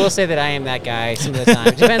 I will say that I am that guy some of the time.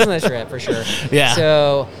 It depends on the trip, for sure. Yeah.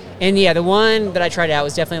 So, and yeah, the one that I tried out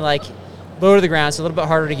was definitely like low to the ground, so a little bit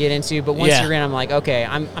harder to get into. But once you're in, I'm like, okay,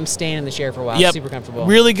 I'm staying in the chair for a while. Yep. Super comfortable.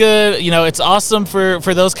 Really good. It's awesome for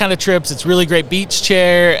those kind of trips. It's really great beach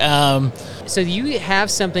chair. So you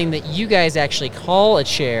have something that you guys actually call a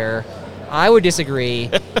chair. I would disagree.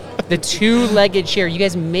 The two-legged chair. You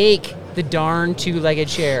guys make the darn two-legged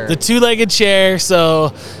chair. The two-legged chair. So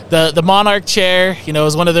the Monarch chair,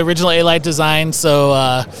 is one of the original A-Lite designs.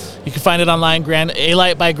 So you can find it online.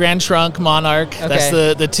 A-Lite by Grand Trunk Monarch. Okay. That's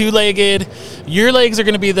the two-legged. Your legs are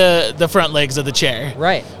going to be the front legs of the chair.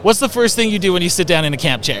 Right. What's the first thing you do when you sit down in a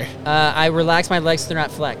camp chair? I relax my legs so they're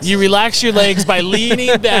not flexed. You relax your legs by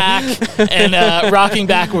leaning back and rocking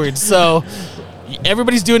backwards. So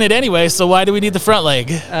everybody's doing it anyway, so why do we need the front leg?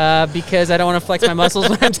 Because I don't want to flex my muscles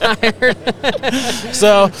when I'm tired.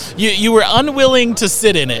 So you were unwilling to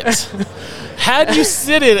sit in it. Had you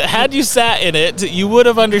sat in it, you would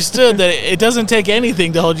have understood that it doesn't take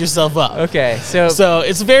anything to hold yourself up. Okay, so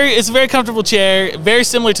it's a very comfortable chair, very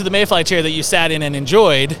similar to the Mayfly chair that you sat in and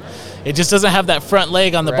enjoyed. It just doesn't have that front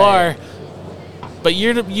leg on the bar. But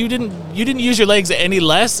you didn't use your legs any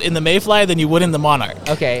less in the Mayfly than you would in the Monarch.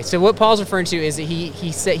 Okay, so what Paul's referring to is that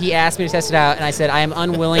he asked me to test it out, and I said I am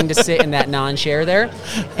unwilling to sit in that non-chair there.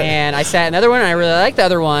 And I sat in another one, and I really like the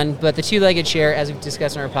other one, but the two-legged chair, as we've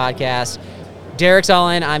discussed on our podcast, Derek's all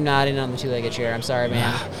in. I'm not in on the two-legged chair. I'm sorry,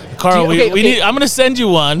 man. Carl, I'm going to send you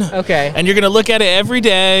one. Okay. And you're going to look at it every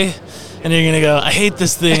day. And you're going to go, I hate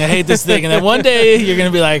this thing. And then one day you're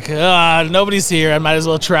going to be like, nobody's here. I might as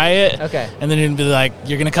well try it. Okay. And then you're going to be like,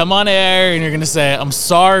 you're going to come on air and you're going to say, I'm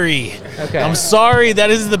sorry. Okay. I'm sorry.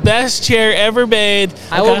 That is the best chair ever made.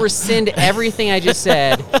 I will rescind everything I just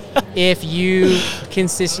said if you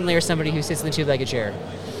consistently are somebody who sits in the two-legged chair.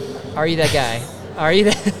 Are you that guy? Are you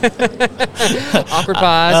that? Awkward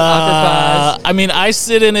pause. I mean, I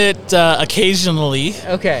sit in it occasionally.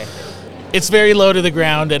 Okay. It's very low to the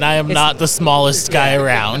ground, and I am not the smallest guy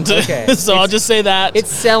around. Okay. So I'll just say that. It's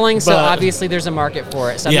selling, so obviously there's a market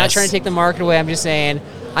for it. So I'm not trying to take the market away. I'm just saying,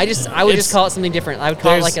 I would just call it something different. I would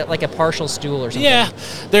call it like a partial stool or something. Yeah.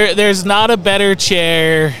 There's not a better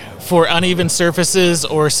chair for uneven surfaces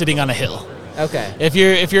or sitting on a hill. Okay. If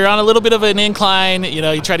you're on a little bit of an incline,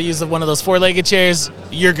 you try to use one of those four-legged chairs,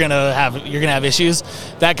 you're gonna have issues.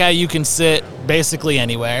 That guy, you can sit basically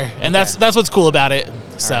anywhere, and that's what's cool about it.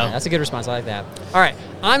 So right, that's a good response. I like that. All right,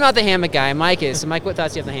 I'm not the hammock guy. Mike is. So Mike, what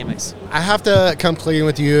thoughts do you have on the hammocks? I have to come clean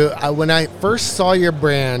with you. When I first saw your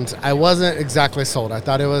brand, I wasn't exactly sold. I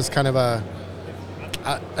thought it was kind of I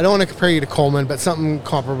don't want to compare you to Coleman, but something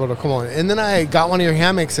comparable to Coleman. And then I got one of your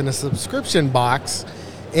hammocks in a subscription box.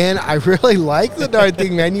 And I really like the darn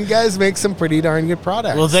thing, man. You guys make some pretty darn good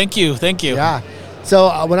products. Well, thank you. Yeah.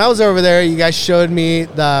 So when I was over there, you guys showed me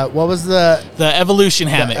the Evolution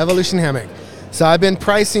hammock. The Evolution hammock. So I've been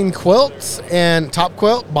pricing quilts and top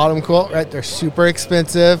quilt, bottom quilt, right? They're super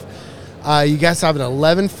expensive. You guys have an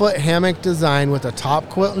 11-foot hammock design with a top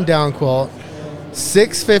quilt and down quilt,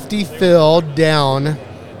 $650 filled down.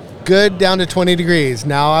 Good down to 20 degrees.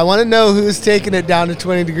 Now, I want to know who's taking it down to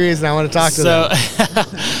 20 degrees, and I want to talk to them.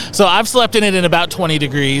 So I've slept in it in about 20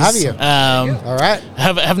 degrees. Have you? All right.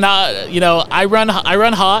 Have not, I run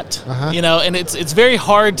hot, and it's very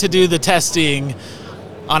hard to do the testing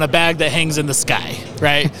on a bag that hangs in the sky,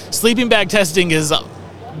 right? Sleeping bag testing is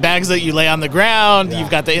bags that you lay on the ground.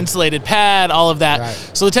 You've got the insulated pad, all of that. Right.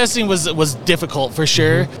 So the testing was difficult for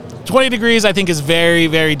sure. 20 degrees, I think, is very,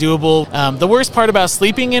 very doable. The worst part about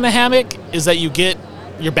sleeping in a hammock is that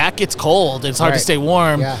your back gets cold. It's hard to stay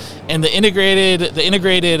warm. Yeah. And the integrated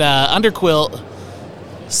underquilt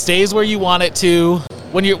stays where you want it to.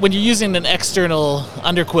 When you're using an external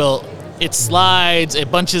underquilt, it slides,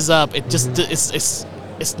 it bunches up. It just it's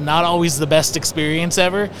not always the best experience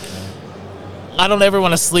ever. I don't ever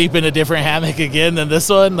want to sleep in a different hammock again than this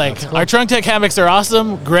one. Cool. Our Trunk Tech hammocks are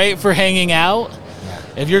awesome, great for hanging out.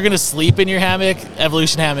 If you're going to sleep in your hammock,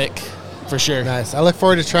 Evolution hammock, for sure. Nice. I look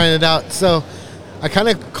forward to trying it out. So I kind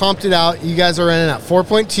of comped it out. You guys are running at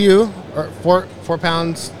 4.2, or 4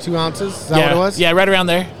 pounds, 2 ounces. Is that what it was? Yeah, right around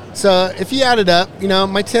there. So if you add it up,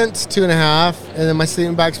 my tent's 2.5, and then my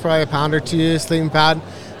sleeping bag's probably 1 pound or 2, sleeping pad.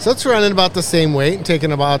 So it's running about the same weight and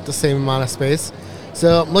taking about the same amount of space.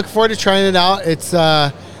 So I'm looking forward to trying it out. It's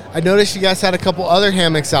I noticed you guys had a couple other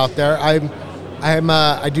hammocks out there. I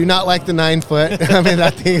do not like the 9-foot. I mean,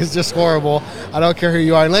 that thing is just horrible. I don't care who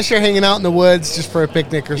you are, unless you're hanging out in the woods just for a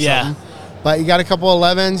picnic or something. But you got a couple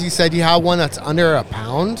 11s. You said you have one that's under 1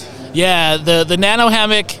 pound. Yeah, the Nano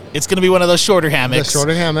hammock. It's going to be one of those shorter hammocks. The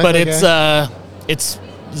shorter hammock, but it's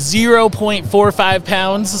 0.45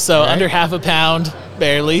 pounds, so under half a pound,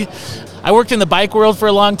 barely. I worked in the bike world for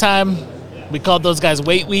a long time. We called those guys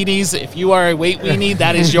weight weenies. If you are a weight weenie,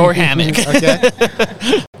 that is your hammock.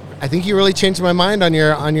 Okay. I think you really changed my mind on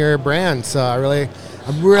your brand. So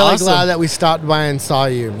I'm really Awesome. glad that we stopped by and saw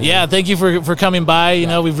you. Man. Yeah, thank you for coming by. You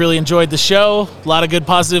know, we've really enjoyed the show. A lot of good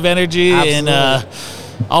positive energy. Absolutely. And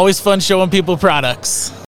always fun showing people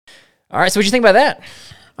products. All right, so what'd you think about that?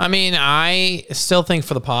 I mean, I still think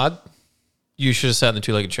for the pod, you should have sat in the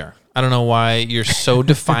two-legged chair. I don't know why you're so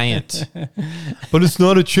defiant. But it's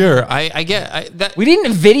not a chair. I get that. We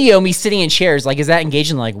didn't video me sitting in chairs. Like, is that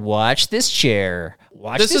engaging? Like, watch this chair.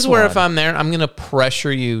 Watch This this is where one. if I'm there, I'm going to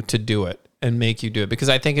pressure you to do it and make you do it because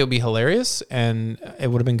I think it would be hilarious and it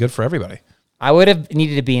would have been good for everybody. I would have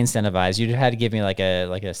needed to be incentivized. You'd have had to give me like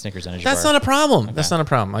a Snickers energy That's bar. not a problem. Okay. That's not a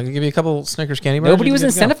problem. I can give you a couple Snickers candy bars. Nobody was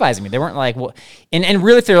incentivizing me. They weren't like, well, and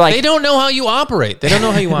really, if they're like, They don't know how you operate. They don't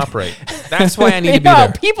know how you operate. That's why I need to be no,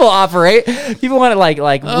 there. people operate. People want to like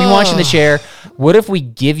we want you in the chair. What if we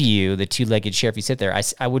give you the two-legged chair if you sit there?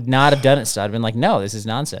 I would not have done it. So I'd have been like, no, this is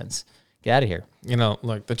nonsense. Get out of here. You know,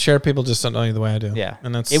 like the chair people just don't know you the way I do. Yeah,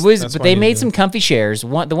 and that's it was. that's But why they you made do some it. comfy chairs. The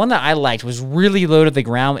one that I liked was really low to the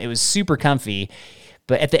ground. It was super comfy.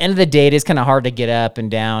 But at the end of the day, it is kind of hard to get up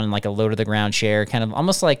and down in like a low to the ground chair, kind of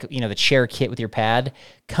almost like, you know, the chair kit with your pad.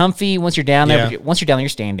 Comfy once you're down there. Yeah. But once you're down there, you're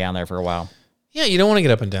staying down there for a while. Yeah, you don't want to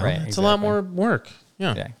get up and down. Right, It's a lot exactly. more work.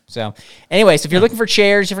 Yeah. Okay. So anyway, so if you're looking for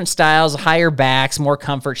chairs, different styles, higher backs, more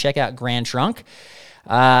comfort, check out Grand Trunk.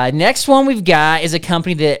 Next one we've got is a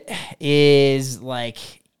company that is like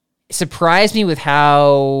surprised me with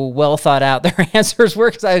how well thought out their answers were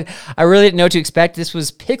because I really didn't know what to expect. This was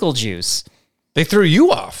Pickle Juice. They threw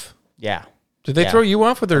you off. Yeah. Did they Yeah. throw you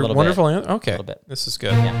off with their little wonderful bit. answer? Okay. A little bit. This is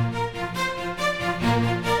good.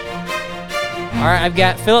 All right, I've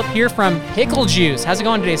got Philip here from Pickle Juice. How's it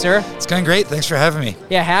going today, sir? It's going great. Thanks for having me.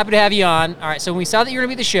 Yeah, happy to have you on. All right, so when we saw that you were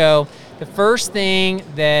going to be at the show, the first thing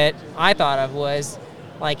that I thought of was,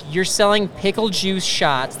 like, you're selling pickle juice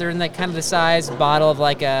shots. They're in the kind of the size bottle of,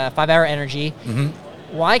 like, a 5-hour energy.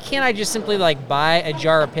 Mm-hmm. Why can't I just simply, like, buy a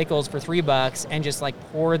jar of pickles for $3 and just, like,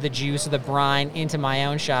 pour the juice or the brine into my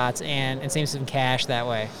own shots and save some cash that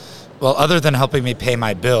way? Well, other than helping me pay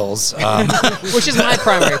my bills, Which is my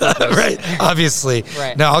primary purpose. right? Obviously.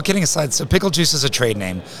 Right. No, all kidding aside. So, Pickle Juice is a trade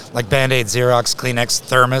name, like Band-Aid, Xerox, Kleenex,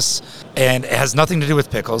 Thermos, and it has nothing to do with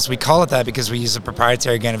pickles. We call it that because we use a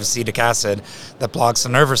proprietary grain of acetic acid that blocks the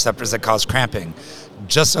nerve receptors that cause cramping.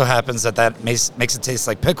 Just so happens that makes it taste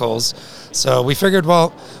like pickles. So we figured,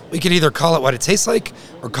 well, we could either call it what it tastes like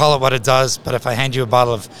or call it what it does. But if I hand you a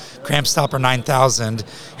bottle of Cramp Stopper 9000,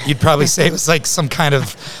 you'd probably say it was like some kind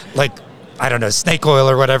of, like, I don't know, snake oil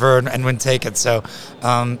or whatever, and wouldn't take it. So,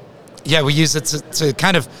 yeah, we use it to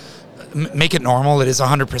kind of make it normal. It is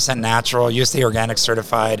 100% natural, USDA organic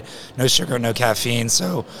certified, no sugar, no caffeine.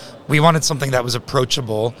 So we wanted something that was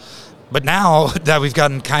approachable. But now that we've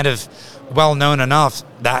gotten kind of well known enough,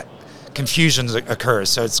 that confusion occurs.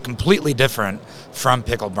 So it's completely different from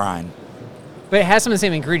pickled brine. But it has some of the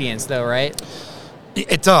same ingredients, though, right?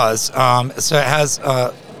 It does. So it has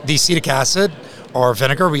the acetic acid or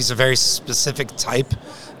vinegar. We use a very specific type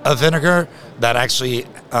of vinegar that actually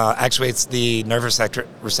actuates the nerve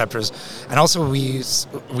receptors. And also we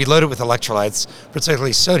load it with electrolytes,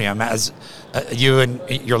 particularly sodium. As you and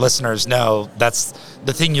your listeners know, that's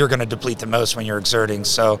the thing you're going to deplete the most when you're exerting.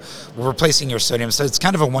 So we're replacing your sodium. So it's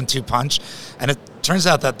kind of a 1-2 punch. And it turns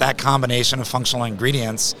out that combination of functional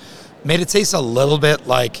ingredients made it taste a little bit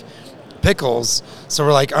like pickles. So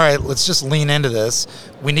we're like, all right, let's just lean into this.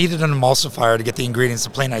 We needed an emulsifier to get the ingredients to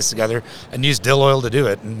play nice together and use dill oil to do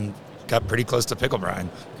it, and got pretty close to pickle brine.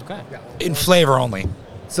 Okay. In flavor only.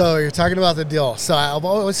 So you're talking about the dill. So I've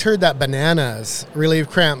always heard that bananas relieve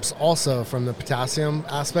cramps also from the potassium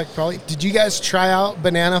aspect. Probably. Did you guys try out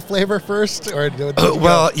banana flavor first, or did you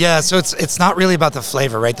Well, yeah. So it's not really about the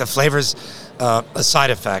flavor, right? The flavor's a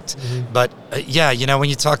side effect. Mm-hmm. But yeah, you know, when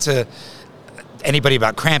you talk to anybody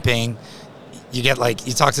about cramping, you get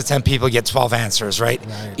you talk to 10 people, you get 12 answers, right?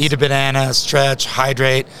 Right. Eat a banana, stretch,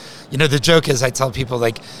 hydrate. You know, the joke is I tell people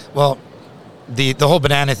well, the whole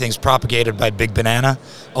banana thing's propagated by Big Banana,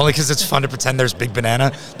 only because it's fun to pretend there's Big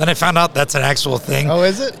Banana. Then I found out that's an actual thing. Oh,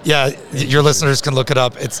 is it? Yeah, your listeners can look it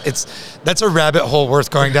up. That's a rabbit hole worth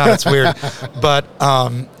going down. It's weird, but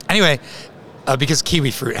anyway, because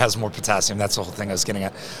kiwi fruit has more potassium. That's the whole thing I was getting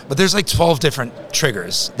at. But there's 12 different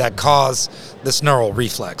triggers that cause this neural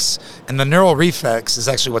reflex, and the neural reflex is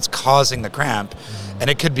actually what's causing the cramp. And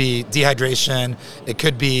it could be dehydration. It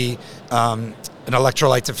could be an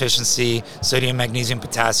electrolyte deficiency. Sodium, magnesium,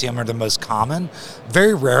 potassium are the most common.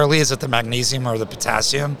 Very rarely is it the magnesium or the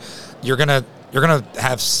potassium. You're gonna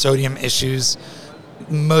have sodium issues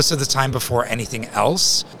most of the time before anything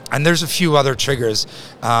else. And there's a few other triggers.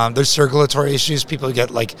 There's circulatory issues. People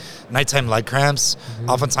get like nighttime leg cramps.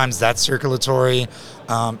 Oftentimes that's circulatory.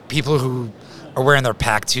 People who are wearing their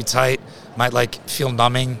pack too tight might like feel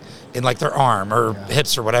numbing in like their arm or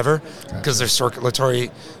hips or whatever because their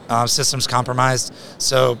circulatory system's compromised.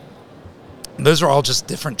 So those are all just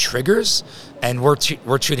different triggers, and we're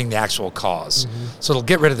treating the actual cause. So it'll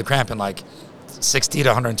get rid of the cramp in like 60 to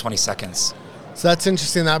 120 seconds. So that's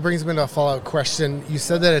interesting. That brings me to a follow-up question. You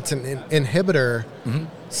said that it's an inhibitor.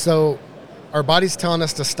 So our body's telling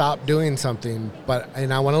us to stop doing something,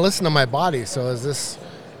 and I want to listen to my body. So is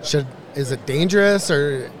it dangerous,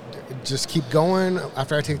 or just keep going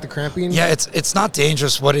after I take the cramping? Yeah, it's not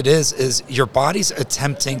dangerous. What it is your body's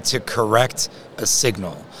attempting to correct a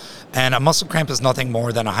signal. And a muscle cramp is nothing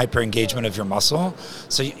more than a hyper-engagement of your muscle.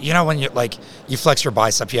 So, you know, when you flex your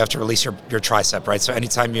bicep, you have to release your tricep, right? So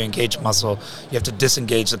anytime you engage muscle, you have to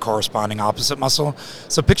disengage the corresponding opposite muscle.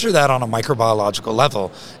 So picture that on a microbiological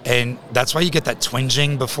level. And that's why you get that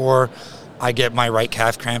twinging before I get my right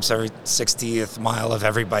calf cramps every 60th mile of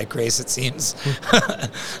every bike race, it seems.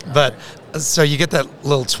 But so you get that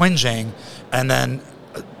little twinging, and then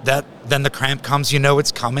the cramp comes, you know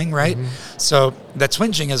it's coming, right? So that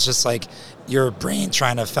twinging is just like your brain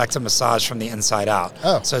trying to affect a massage from the inside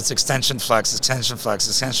out. So it's extension, flex, extension, flex,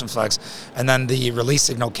 extension, flex, and then the release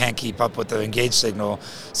signal can't keep up with the engaged signal.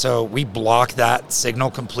 So we block that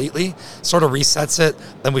signal completely, sort of resets it,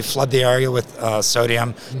 then we flood the area with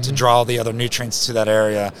sodium to draw all the other nutrients to that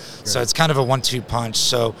area. So it's kind of a 1-2 punch.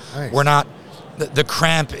 So we're not, the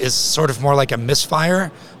cramp is sort of more like a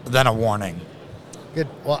misfire than a warning. Good.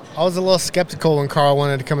 Well, I was a little skeptical when Carl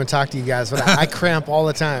wanted to come and talk to you guys, but I cramp all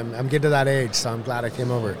the time. I'm getting to that age, so I'm glad I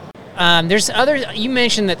came over. You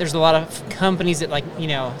mentioned that there's a lot of companies that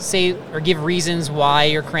say or give reasons why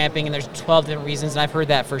you're cramping, and there's 12 different reasons, and I've heard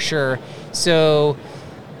that for sure. So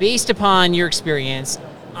based upon your experience,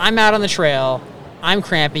 I'm out on the trail, I'm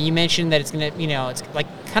cramping. You mentioned that it's going to, it's like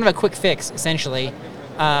kind of a quick fix, essentially.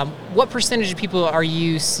 What percentage of people are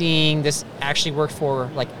you seeing this actually work for,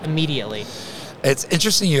 like, immediately? It's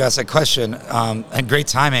interesting you asked that question, and great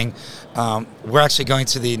timing. We're actually going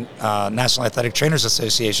to the National Athletic Trainers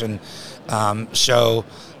Association show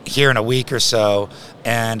here in a week or so,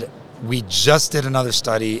 and we just did another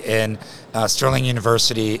study in Stirling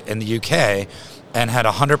University in the UK and had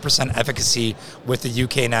 100% efficacy with the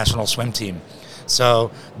UK national swim team. So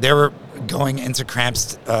they were going into cramp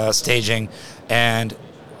staging, and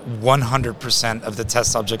 100% of the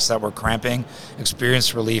test subjects that were cramping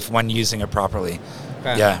experienced relief when using it properly.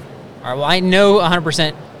 Okay. Yeah. All right. Well, I know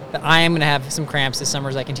 100% that I am going to have some cramps this summer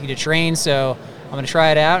as I continue to train, so I'm going to try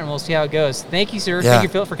it out, and we'll see how it goes. Thank you, sir. Yeah. Thank you,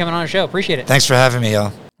 Phil, for coming on our show. Appreciate it. Thanks for having me,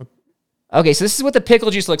 y'all. Okay, so this is what the pickle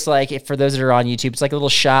juice looks like for those that are on YouTube. It's like a little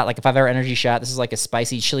shot, like a 5-hour energy shot. This is like a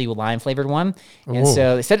spicy chili lime flavored one. And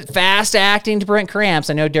so they said it's fast acting to prevent cramps.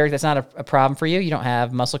 I know, Derek, that's not a problem for you. You don't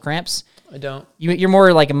have muscle cramps. I don't. You're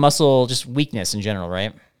more like a muscle, just weakness in general,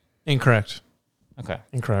 right? Incorrect. Okay.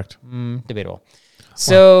 Incorrect. Debatable.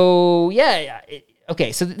 So,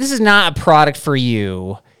 okay, so this is not a product for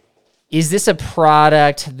you. Is this a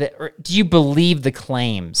product that, or do you believe the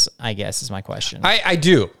claims, I guess is my question. I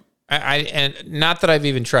do. And not that I've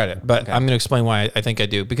even tried it, but I'm going to explain why I think I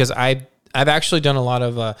do. Because I've actually done a lot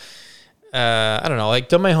of, I don't know, like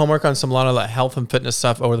done my homework on a lot of health and fitness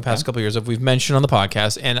stuff over the past couple of years that we've mentioned on the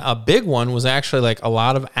podcast. And a big one was actually like a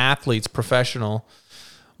lot of athletes, professional,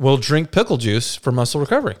 will drink pickle juice for muscle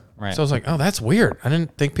recovery. Right. So I was like, oh, that's weird. I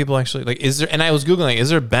didn't think people actually and I was Googling,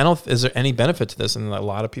 is there any benefit to this? And a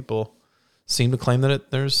lot of people seem to claim that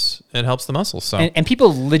it helps the muscles. So and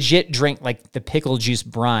people legit drink like the pickle juice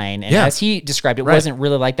brine, and as he described, it wasn't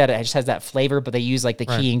really like that. It just has that flavor, but they use like the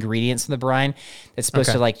key ingredients in the brine that's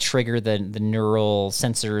supposed to like trigger the neural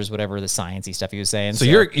sensors, whatever the sciencey stuff he was saying. So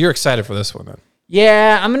you're excited for this one then?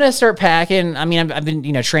 Yeah, I'm gonna start packing. I mean, I've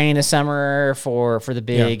been training this summer for the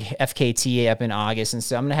big FKT up in August, and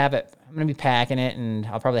so I'm gonna be packing it, and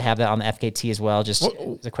I'll probably have that on the FKT as well. Just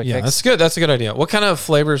as a quick fix. That's good. That's a good idea. What kind of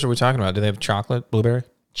flavors are we talking about? Do they have chocolate, blueberry?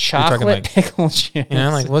 Chocolate pickle juice.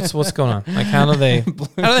 Like what's going on? Like how do they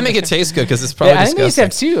make it taste good? Because it's probably I think they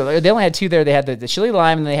disgusting. used to have two. They only had two there. They had the chili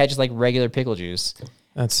lime, and they had just like regular pickle juice.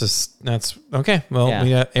 That's okay. Well, we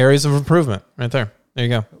got areas of improvement right there. There you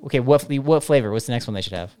go. Okay, what flavor? What's the next one they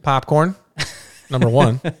should have? Popcorn, number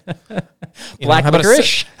one. Black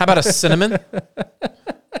licorice. How about a cinnamon?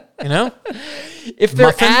 If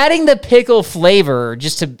they're adding the pickle flavor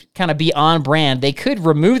just to kind of be on brand, they could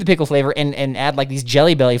remove the pickle flavor and add like these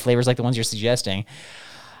Jelly Belly flavors like the ones you're suggesting.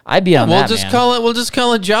 I'd be on that, We'll just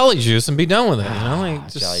call it Jolly Juice and be done with it.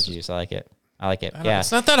 Jolly Juice. I like it. Yeah.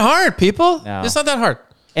 It's not that hard, people. No. It's not that hard.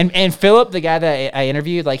 And Philip, the guy that I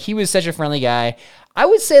interviewed, like he was such a friendly guy. I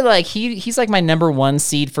would say like he's like my number one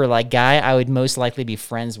seed for like guy I would most likely be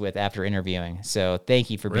friends with after interviewing. So thank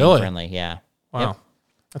you for being friendly. Yeah. Wow.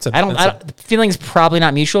 Yep. The feeling's probably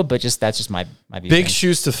not mutual, but that's just my view. Big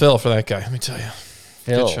shoes to fill for that guy. Let me tell you.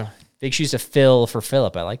 Phil. Big shoes to fill for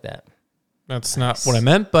Philip. I like that. That's not what I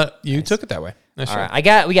meant, but you took it that way. All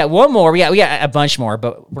right, we got one more. We got a bunch more,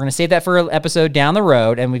 but we're gonna save that for an episode down the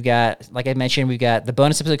road. And we've got, like I mentioned, we've got the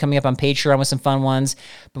bonus episode coming up on Patreon with some fun ones.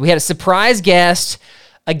 But we had a surprise guest,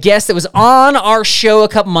 a guest that was on our show a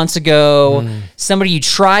couple months ago. Somebody you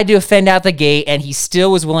tried to offend out the gate, and he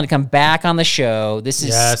still was willing to come back on the show. This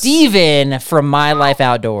is Steven from My Life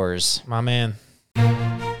Outdoors. My man.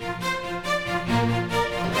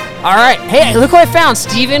 All right. Hey, look who I found.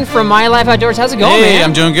 Steven from My Life Outdoors. How's it going, man? Hey,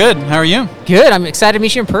 I'm doing good. How are you? Good. I'm excited to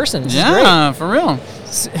meet you in person. This is great. For real.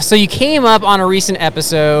 So you came up on a recent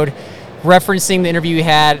episode referencing the interview you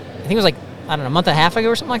had, I think it was like, I don't know, a month and a half ago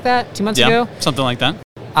or something like that? 2 months ago? Something like that.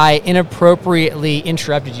 I inappropriately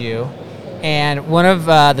interrupted you. And one of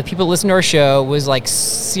the people listening to our show was like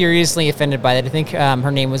seriously offended by that. I think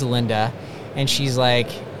her name was Linda. And she's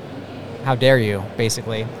like, how dare you,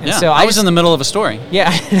 basically. And so I was in the middle of a story.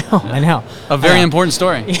 Yeah, I know. A very important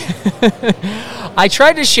story. I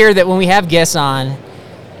tried to share that when we have guests on,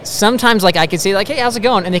 sometimes like I could say like, hey, how's it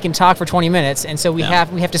going? And they can talk for 20 minutes. And so we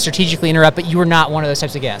have to strategically interrupt, but you were not one of those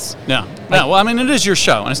types of guests. Yeah. Well, I mean, it is your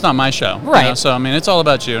show, and it's not my show. Right. You know? So, I mean, it's all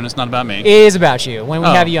about you, and it's not about me. It is about you. When we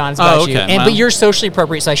have you on, it's about you. Okay. But you're socially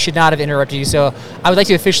appropriate, so I should not have interrupted you. So I would like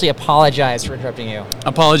to officially apologize for interrupting you.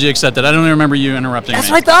 Apology accepted. I don't even remember you interrupting That's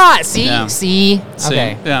me. what I thought. See?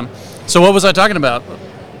 Okay. Yeah. So what was I talking about?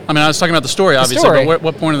 I mean, I was talking about the story, obviously, but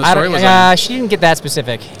what point of the story was that? She didn't get that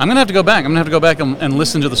specific. I'm going to have to go back. I'm going to have to go back and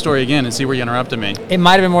listen to the story again and see where you interrupted me. It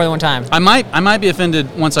might have been more than one time. I might be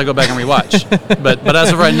offended once I go back and rewatch. but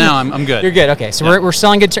as of right now, I'm good. You're good. Okay. So we're still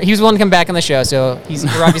on good terms. He was willing to come back on the show, so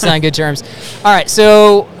we're obviously on good terms. All right.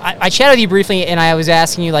 So I chatted with you briefly, and I was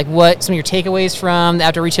asking you like what some of your takeaways from the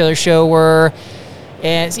Outdoor Retailer show were.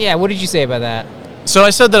 And so, what did you say about that? So I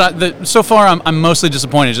said that so far I'm mostly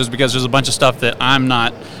disappointed just because there's a bunch of stuff that I'm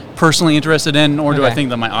not personally interested in, nor do I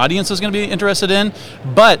think that my audience is going to be interested in.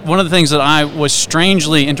 But one of the things that I was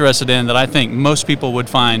strangely interested in that I think most people would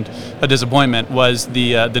find a disappointment was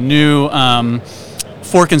the new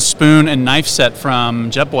fork and spoon and knife set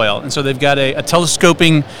from Jetboil. And so they've got a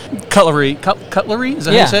telescoping cutlery. Is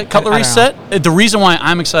that how you say it? Cutlery set. The reason why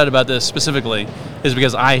I'm excited about this specifically is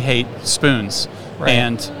because I hate spoons.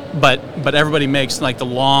 Right. But everybody makes like the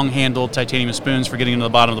long-handled titanium spoons for getting into the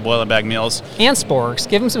bottom of the boiler bag meals. And sporks.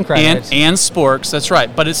 Give them some credit. And sporks. That's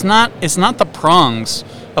right. But it's not the prongs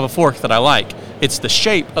of a fork that I like. It's the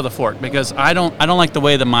shape of the fork, because I don't like the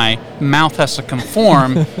way that my mouth has to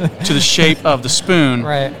conform to the shape of the spoon.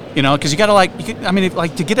 Right. You know, because you gotta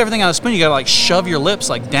to get everything out of the spoon, you gotta like shove your lips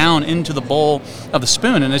like down into the bowl of the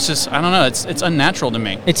spoon, and it's just I don't know, it's unnatural to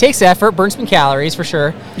me. It takes effort, burns some calories for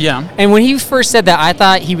sure. Yeah. And when he first said that, I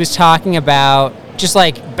thought he was talking about just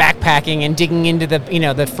like backpacking and digging into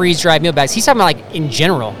the freeze-dried meal bags. He's talking about like in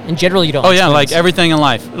general. In general, you don't. Oh yeah, like everything in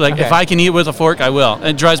life. Like if I can eat with a fork, I will.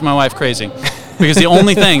 It drives my wife crazy. Because the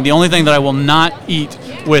only thing that I will not eat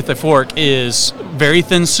with a fork is very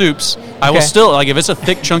thin soups. I will still, like if it's a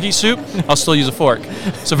thick, chunky soup, I'll still use a fork.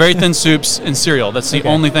 So very thin soups and cereal. That's the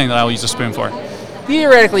only thing that I will use a spoon for.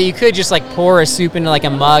 Theoretically, you could just like pour a soup into like a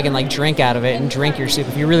mug and like drink out of it and drink your soup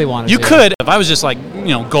if you really wanted to. You could. If I was just like,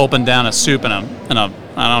 gulping down a soup in a I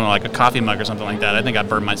don't know, like a coffee mug or something like that, I think I'd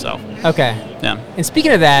burn myself. Okay. Yeah. And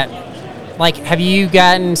speaking of that, like have you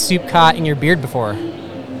gotten soup caught in your beard before?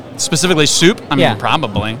 Specifically soup? I mean,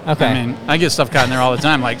 probably. Okay. I mean, I get stuff caught in there all the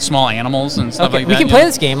time, like small animals and stuff like that. We can play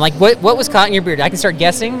this game. Like, what was caught in your beard? I can start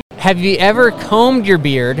guessing. Have you ever combed your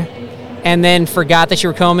beard and then forgot that you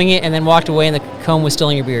were combing it and then walked away and the comb was still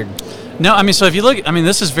in your beard? No, I mean, so if you look, I mean,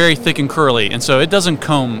 this is very thick and curly, and so it doesn't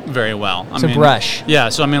comb very well. I mean, brush. Yeah,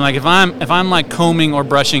 so I mean, like if I'm like combing or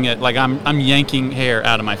brushing it, like I'm yanking hair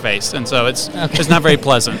out of my face, and so it's not very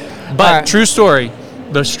pleasant. But true story.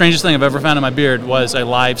 The strangest thing I've ever found in my beard was a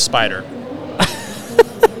live spider.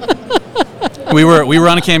 We were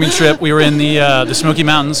on a camping trip. We were in the Smoky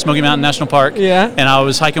Mountain National Park. Yeah. And I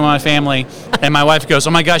was hiking with my family, and my wife goes,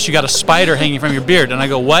 "Oh my gosh, you got a spider hanging from your beard!" And I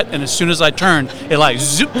go, "What?" And as soon as I turned, it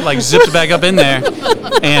zipped back up in there,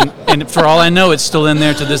 and for all I know, it's still in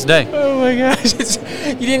there to this day. Oh my gosh!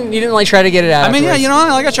 You didn't like try to get it out. I mean,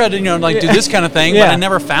 I tried to do this kind of thing, but I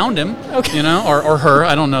never found him. Okay. Or her.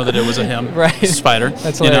 I don't know that it was a him. Right. Spider.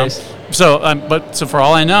 That's hilarious. So for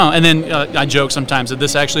all I know, and then I joke sometimes that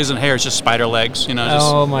this actually isn't hair; it's just spider legs. You know, just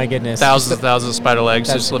oh my goodness, thousands of spider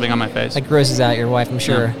legs just living on my face. That grosses out your wife, I'm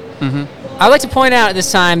sure. Yeah. Mm-hmm. I'd like to point out at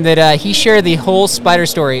this time that he shared the whole spider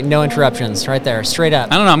story, no interruptions, right there, straight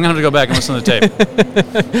up. I don't know. I'm gonna have to go back and listen to the tape.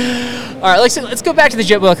 All right, let's go back to the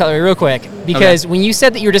Jetboil cutlery real quick, because when you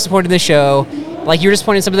said that you were disappointed in the show, like you were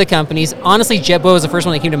disappointed in some of the companies. Honestly, Jetboil was the first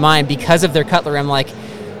one that came to mind because of their cutlery. I'm like,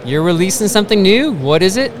 you're releasing something new. What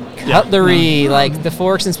is it? Cutlery, like the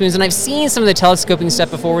forks and spoons. And I've seen some of the telescoping stuff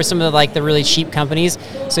before with some of the really cheap companies.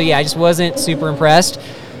 So yeah, I just wasn't super impressed.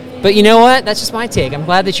 But you know what? That's just my take. I'm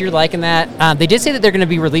glad that you're liking that. They did say that they're going to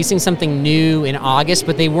be releasing something new in August,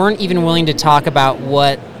 but they weren't even willing to talk about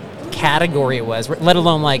what category it was, let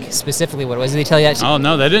alone specifically what it was. Did they tell you that? Oh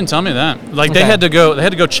no, they didn't tell me that. They had to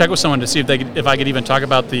go check with someone to see if I could even talk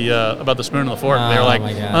about the spoon and the fork. They were like,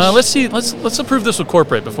 let's approve this with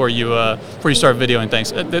corporate before you start videoing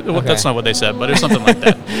things. That's not what they said, but it was something like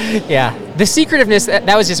that. Yeah, the secretiveness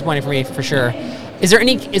that was disappointing for me for sure. Is there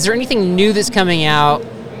anything new that's coming out,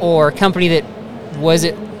 or a company that was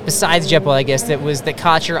it besides Jetboil, I guess, that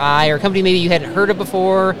caught your eye, or a company maybe you hadn't heard of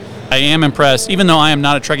before? I am impressed, even though I am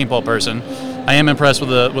not a trekking pole person. I am impressed with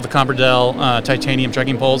the Compradel titanium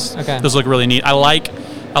trekking poles. Okay. Those look really neat. I like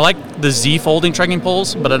the Z folding trekking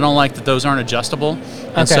poles, but I don't like that those aren't adjustable.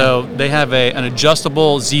 And so they have an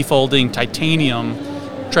adjustable Z folding titanium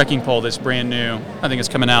trekking pole that's brand new. I think it's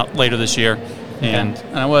coming out later this year. And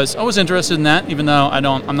I was interested in that, even though I'm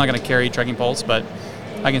not going to carry trekking poles, but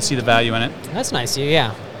I can see the value in it. That's nice of you,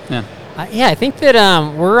 yeah. Yeah. I think that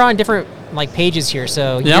we're on different pages here.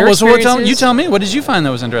 So you tell me, what did you find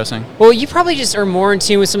that was interesting? Well, you probably just are more in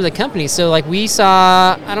tune with some of the companies. So we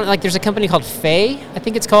saw, there's a company called Fay, I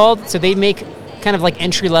think it's called. So they make kind of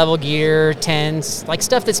entry level gear, tents,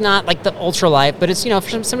 stuff that's not the ultralight, but it's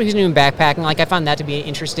for somebody who's doing backpacking. I found that to be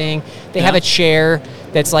interesting. They have a chair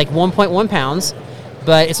that's 1.1 pounds,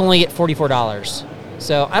 but it's only at $44.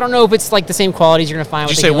 So I don't know if it's the same qualities you're going to find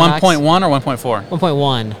with the Did you say 1.1 or 1.4?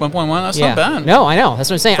 1.1. 1.1? That's not bad. No, I know. That's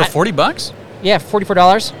what I'm saying. For $40? Yeah,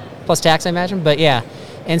 $44 plus tax, I imagine. But yeah.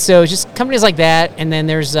 And so just companies like that. And then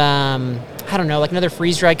there's, another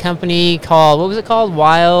freeze-dried company called, what was it called?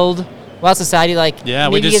 Wild Society. Yeah,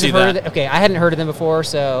 we did see that. Okay, I hadn't heard of them before,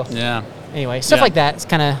 so. Yeah. Anyway, stuff like that. It's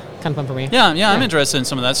kind of fun for me. Yeah, I'm interested in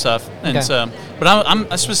some of that stuff. And so, but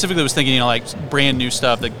I specifically was thinking, brand new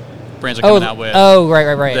stuff that brands are coming out with. Oh,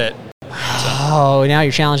 right. Oh, now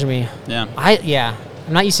you're challenging me. Yeah.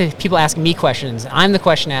 I'm not used to people asking me questions. I'm the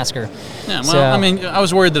question asker. Yeah, well, I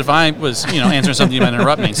was worried that if I was, answering something, you might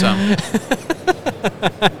interrupt me, so.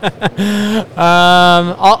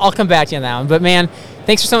 I'll come back to you on that one. But, man,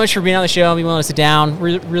 thanks so much for being on the show and being willing to sit down.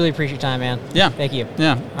 Really appreciate your time, man. Yeah. Thank you.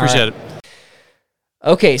 Yeah, appreciate it.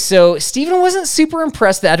 Okay, so Steven wasn't super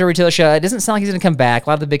impressed with the Outdoor Retailer Show. It doesn't sound like he's going to come back. A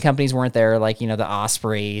lot of the big companies weren't there, the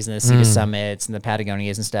Ospreys and the Sea Summits and the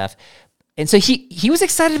Patagonias and stuff. And so he was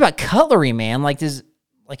excited about cutlery, man. Are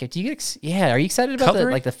you excited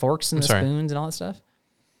about the forks and the spoons and all that stuff?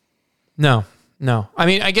 No. I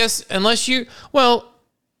mean, I guess unless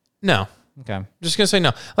no. Okay. I'm just going to say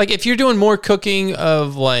no. If you're doing more cooking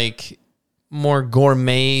of more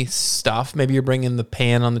gourmet stuff, maybe you're bringing the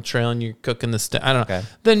pan on the trail and you're cooking the I don't know. Okay.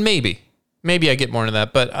 Then maybe I get more into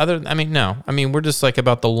that. But no. I mean, we're just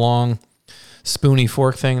about the long spoony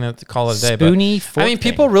fork thing, that call it a day. Spoony fork. I mean,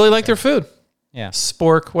 people really like their food. Yeah.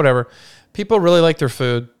 Spork, whatever. People really like their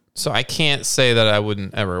food. So I can't say that I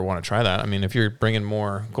wouldn't ever want to try that. I mean, if you're bringing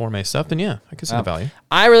more gourmet stuff, then yeah, I could see the value.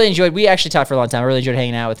 I really enjoyed, we actually talked for a long time. I really enjoyed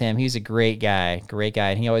hanging out with him. He's a great guy.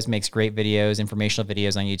 And he always makes great videos, informational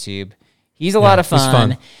videos on YouTube. He's a lot of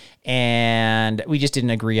fun. And we just didn't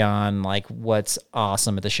agree on what's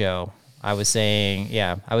awesome at the show. I was saying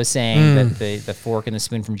that the fork and the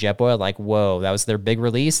spoon from Jetboil, whoa, that was their big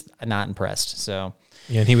release. I'm not impressed. So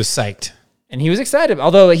yeah, and he was psyched. And he was excited,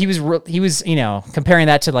 although he was comparing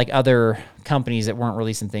that to other companies that weren't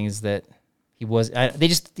releasing things that he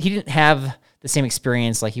didn't have the same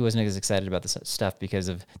experience. He wasn't as excited about this stuff because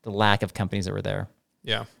of the lack of companies that were there.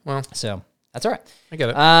 Yeah, well, so that's all right. I get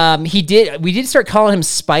it. We did start calling him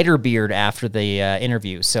Spiderbeard after the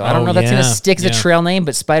interview, so I don't know if that's going to stick as a trail name,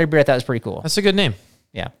 but Spiderbeard I thought was pretty cool. That's a good name.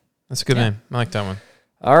 Yeah, that's a good name. I like that one.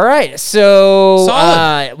 All right, so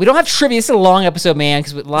we don't have trivia. This is a long episode, man,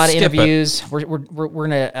 because with a lot of interviews. We're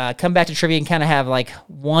gonna come back to trivia and kind of have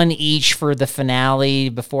one each for the finale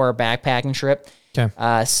before our backpacking trip. Okay.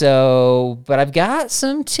 But I've got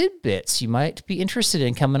some tidbits you might be interested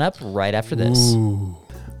in coming up right after this. Ooh.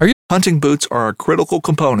 Hunting boots are a critical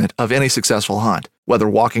component of any successful hunt. Whether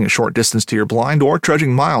walking a short distance to your blind or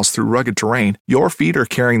trudging miles through rugged terrain, your feet are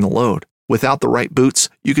carrying the load. Without the right boots,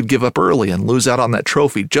 you could give up early and lose out on that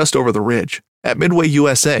trophy just over the ridge. At Midway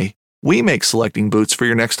USA, we make selecting boots for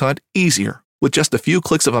your next hunt easier. With just a few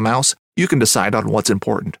clicks of a mouse, you can decide on what's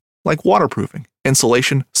important, like waterproofing,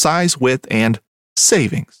 insulation, size, width, and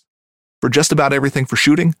savings. For just about everything for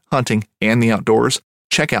shooting, hunting, and the outdoors,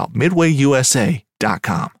 check out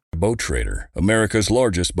MidwayUSA.com. Boat Trader, America's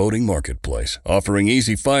largest boating marketplace, offering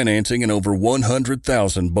easy financing and over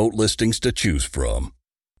 100,000 boat listings to choose from.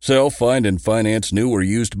 Sell, find, and finance new or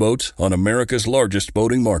used boats on America's largest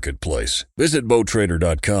boating marketplace. Visit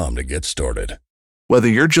BoatTrader.com to get started. Whether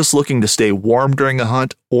you're just looking to stay warm during a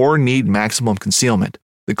hunt or need maximum concealment,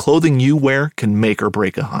 the clothing you wear can make or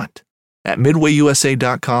break a hunt. At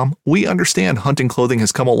MidwayUSA.com, we understand hunting clothing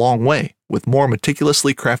has come a long way with more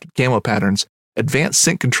meticulously crafted camo patterns, advanced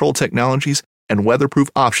scent control technologies, and weatherproof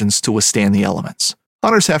options to withstand the elements.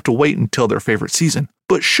 Hunters have to wait until their favorite season,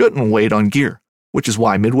 but shouldn't wait on gear, which is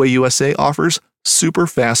why Midway USA offers super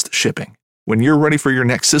fast shipping. When you're ready for your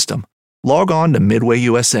next system, log on to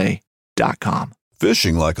MidwayUSA.com.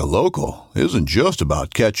 Fishing like a local isn't just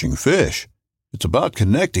about catching fish. It's about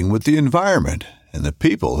connecting with the environment and the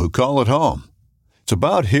people who call it home. It's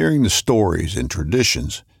about hearing the stories and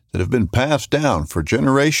traditions that have been passed down for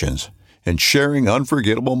generations and sharing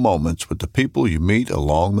unforgettable moments with the people you meet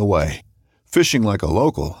along the way. Fishing like a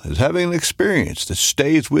local is having an experience that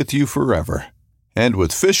stays with you forever. And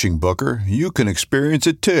with Fishing Booker, you can experience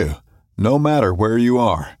it too, no matter where you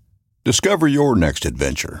are. Discover your next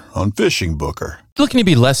adventure on Fishing Booker. Looking to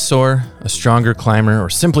be less sore, a stronger climber, or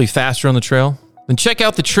simply faster on the trail? Then check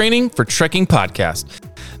out the Training for Trekking podcast.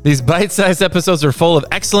 These bite-sized episodes are full of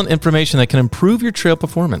excellent information that can improve your trail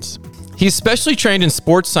performance. He's specially trained in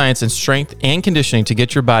sports science and strength and conditioning to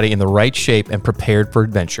get your body in the right shape and prepared for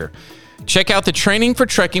adventure. Check out the Training for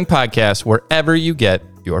Trekking podcast wherever you get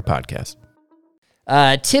your podcast.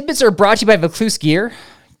 Tidbits are brought to you by Vaucluse Gear.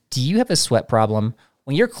 Do you have a sweat problem?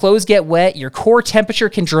 When your clothes get wet, your core temperature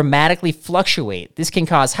can dramatically fluctuate. This can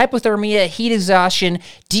cause hypothermia, heat exhaustion,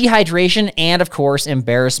 dehydration, and, of course,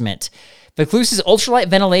 embarrassment. Vaucluse's ultralight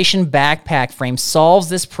ventilation backpack frame solves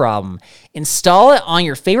this problem. Install it on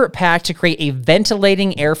your favorite pack to create a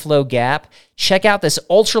ventilating airflow gap. Check out this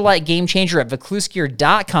ultralight game changer at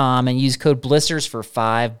VaucluseGear.com and use code BLISTERS for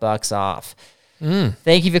 $5 off.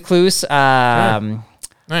 Thank you, Vaucluse.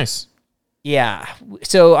 Nice. Yeah.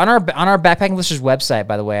 So on our Backpacking Blisters website,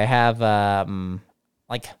 by the way, I have I don't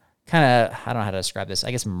know how to describe this. I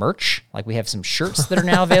guess merch. Like we have some shirts that are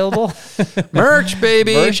now available. Merch,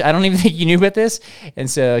 baby. Merch. I don't even think you knew about this. And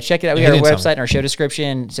so check it out. We have our website and our show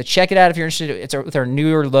description. So check it out if you're interested. It's with our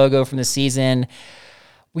newer logo from the season.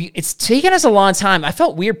 It's taken us a long time. I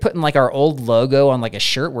felt weird putting like our old logo on like a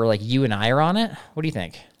shirt where like you and I are on it. What do you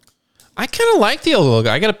think? I kind of like the old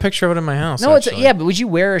logo. I got a picture of it in my house. No, but would you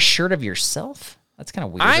wear a shirt of yourself? That's kind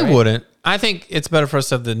of weird. I wouldn't. I think it's better for us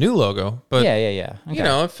to have the new logo. But yeah. Okay. You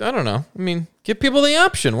know, I don't know. I mean, give people the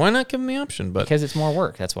option. Why not give them the option? But because it's more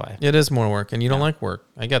work. That's why. It is more work, and you don't like work.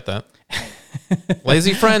 I get that.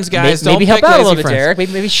 Lazy friends, guys. Maybe don't help out a little bit, friends. Derek.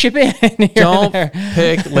 Maybe ship in. Don't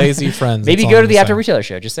pick lazy friends. Maybe go to the After Retailer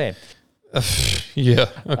show. Just saying. Yeah.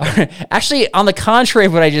 Okay. Actually, on the contrary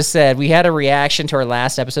of what I just said, we had a reaction to our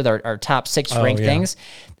last episode, our top 6 ranked things.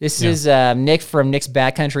 This is Nick from Nick's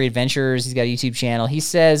Backcountry Adventures. He's got a YouTube channel. He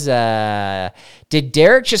says, did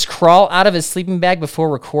Derek just crawl out of his sleeping bag before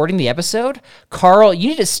recording the episode? Carl, you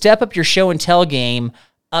need to step up your show and tell game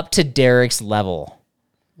up to Derek's level.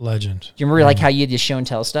 Legend. Do you remember like how you did your show and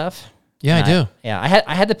tell stuff? Yeah, I do.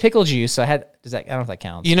 I had the pickle juice, so I don't know if that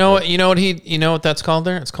counts. You know what that's called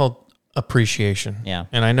there? It's called appreciation. Yeah.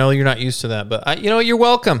 And I know you're not used to that, but you're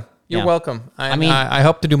welcome. You're welcome. I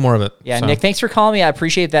hope to do more of it. Yeah, so. Nick, thanks for calling me. I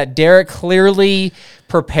appreciate that. Derek clearly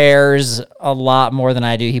prepares a lot more than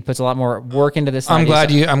I do. He puts a lot more work into this. I'm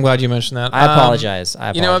glad you mentioned that. I apologize.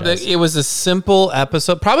 You know, it was a simple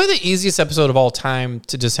episode, probably the easiest episode of all time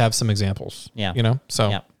to just have some examples. Yeah. You know, so.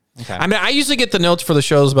 Yeah. Okay. I mean, I usually get the notes for the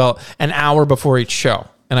shows about an hour before each show,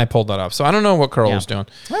 and I pulled that off. So I don't know what Carl was doing.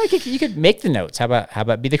 Well, you could make the notes. How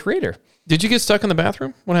about be the creator? Did you get stuck in the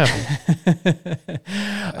bathroom? What happened?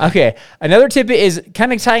 Okay. Another tidbit is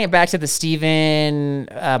kind of tying it back to the Steven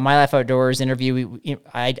My Life Outdoors interview.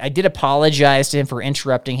 I did apologize to him for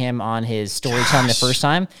interrupting him on his storytelling the first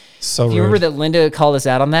time. So do you remember that Linda called us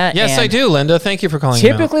out on that? Yes, I do, Linda. Thank you for calling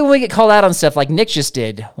Typically, when we get called out on stuff like Nick just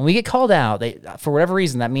did, when we get called out, for whatever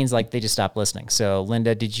reason, that means like they just stop listening. So,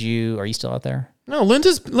 Linda, are you still out there? No,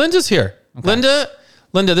 Linda's here. Okay.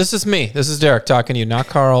 Linda, this is me. This is Derek talking to you, not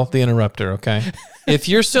Carl, the interrupter, okay? If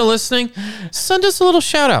you're still listening, send us a little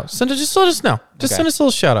shout out. Just let us know. Send us a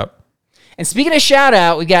little shout out. And speaking of shout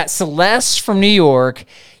out, we got Celeste from New York.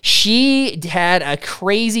 She had a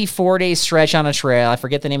crazy 4-day stretch on a trail. I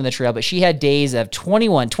forget the name of the trail, but she had days of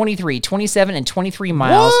 21, 23, 27, and 23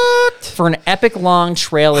 miles for an epic long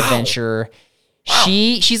trail adventure.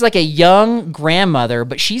 She's like a young grandmother,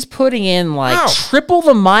 but she's putting in triple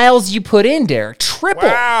the miles you put in, Derek. Triple.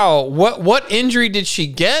 Wow. What injury did she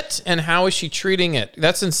get, and how is she treating it?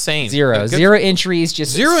 That's insane. Zero injuries.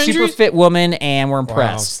 Just super fit woman, and we're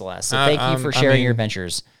impressed, Celeste. So thank you for sharing your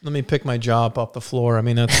adventures. Let me pick my jaw up off the floor. I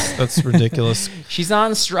mean, that's ridiculous. She's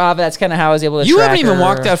on Strava. That's kind of how I was able to. You track haven't even her.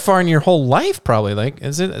 walked that far in your whole life, probably. Like,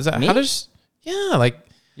 is that Me? how does? Yeah, like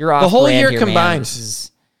you're off the whole brand year here, combined. Man.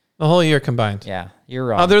 The whole year combined. Yeah, you're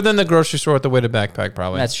wrong. Other than the grocery store with the weighted backpack,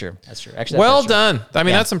 probably. That's true. Actually, well done. I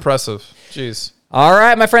mean, that's impressive. Jeez. All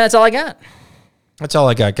right, my friend. That's all I got. That's all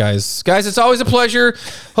I got, guys. Guys, it's always a pleasure.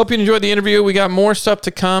 Hope you enjoyed the interview. We got more stuff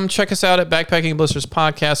to come. Check us out at Backpacking Blisters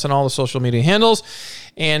Podcast on all the social media handles.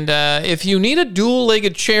 And if you need a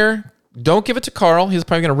dual-legged chair, don't give it to Carl. He's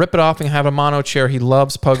probably going to rip it off and have a mono chair. He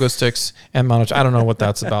loves pogo sticks and mono. I don't know what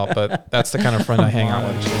that's about, but that's the kind of friend I hang out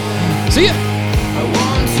with. See ya.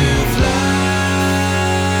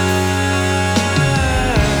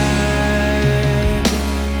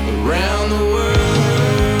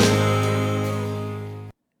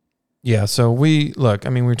 Yeah, so we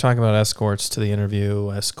were talking about escorts to the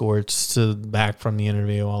interview, escorts to back from the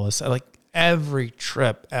interview, all this. Like every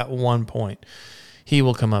trip at one point, he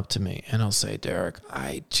will come up to me and he'll say, Derek,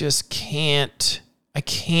 I can't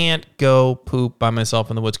go poop by myself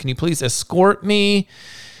in the woods. Can you please escort me?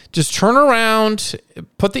 Just turn around,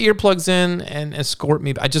 put the earplugs in and escort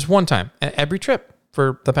me. Just one time, every trip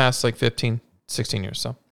for the past 15, 16 years.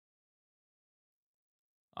 So.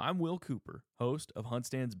 I'm Will Cooper, host of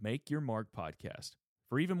HuntStand's Make Your Mark podcast.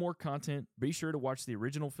 For even more content, be sure to watch the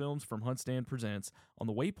original films from HuntStand Presents on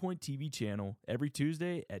the Waypoint TV channel every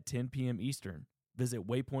Tuesday at 10 p.m. Eastern. Visit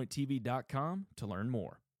waypointtv.com to learn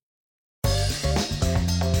more.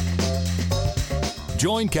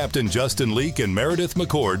 Join Captain Justin Leake and Meredith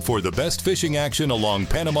McCord for the best fishing action along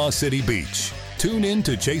Panama City Beach. Tune in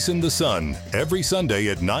to Chasing the Sun every Sunday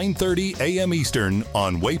at 9:30 a.m. Eastern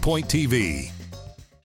on Waypoint TV.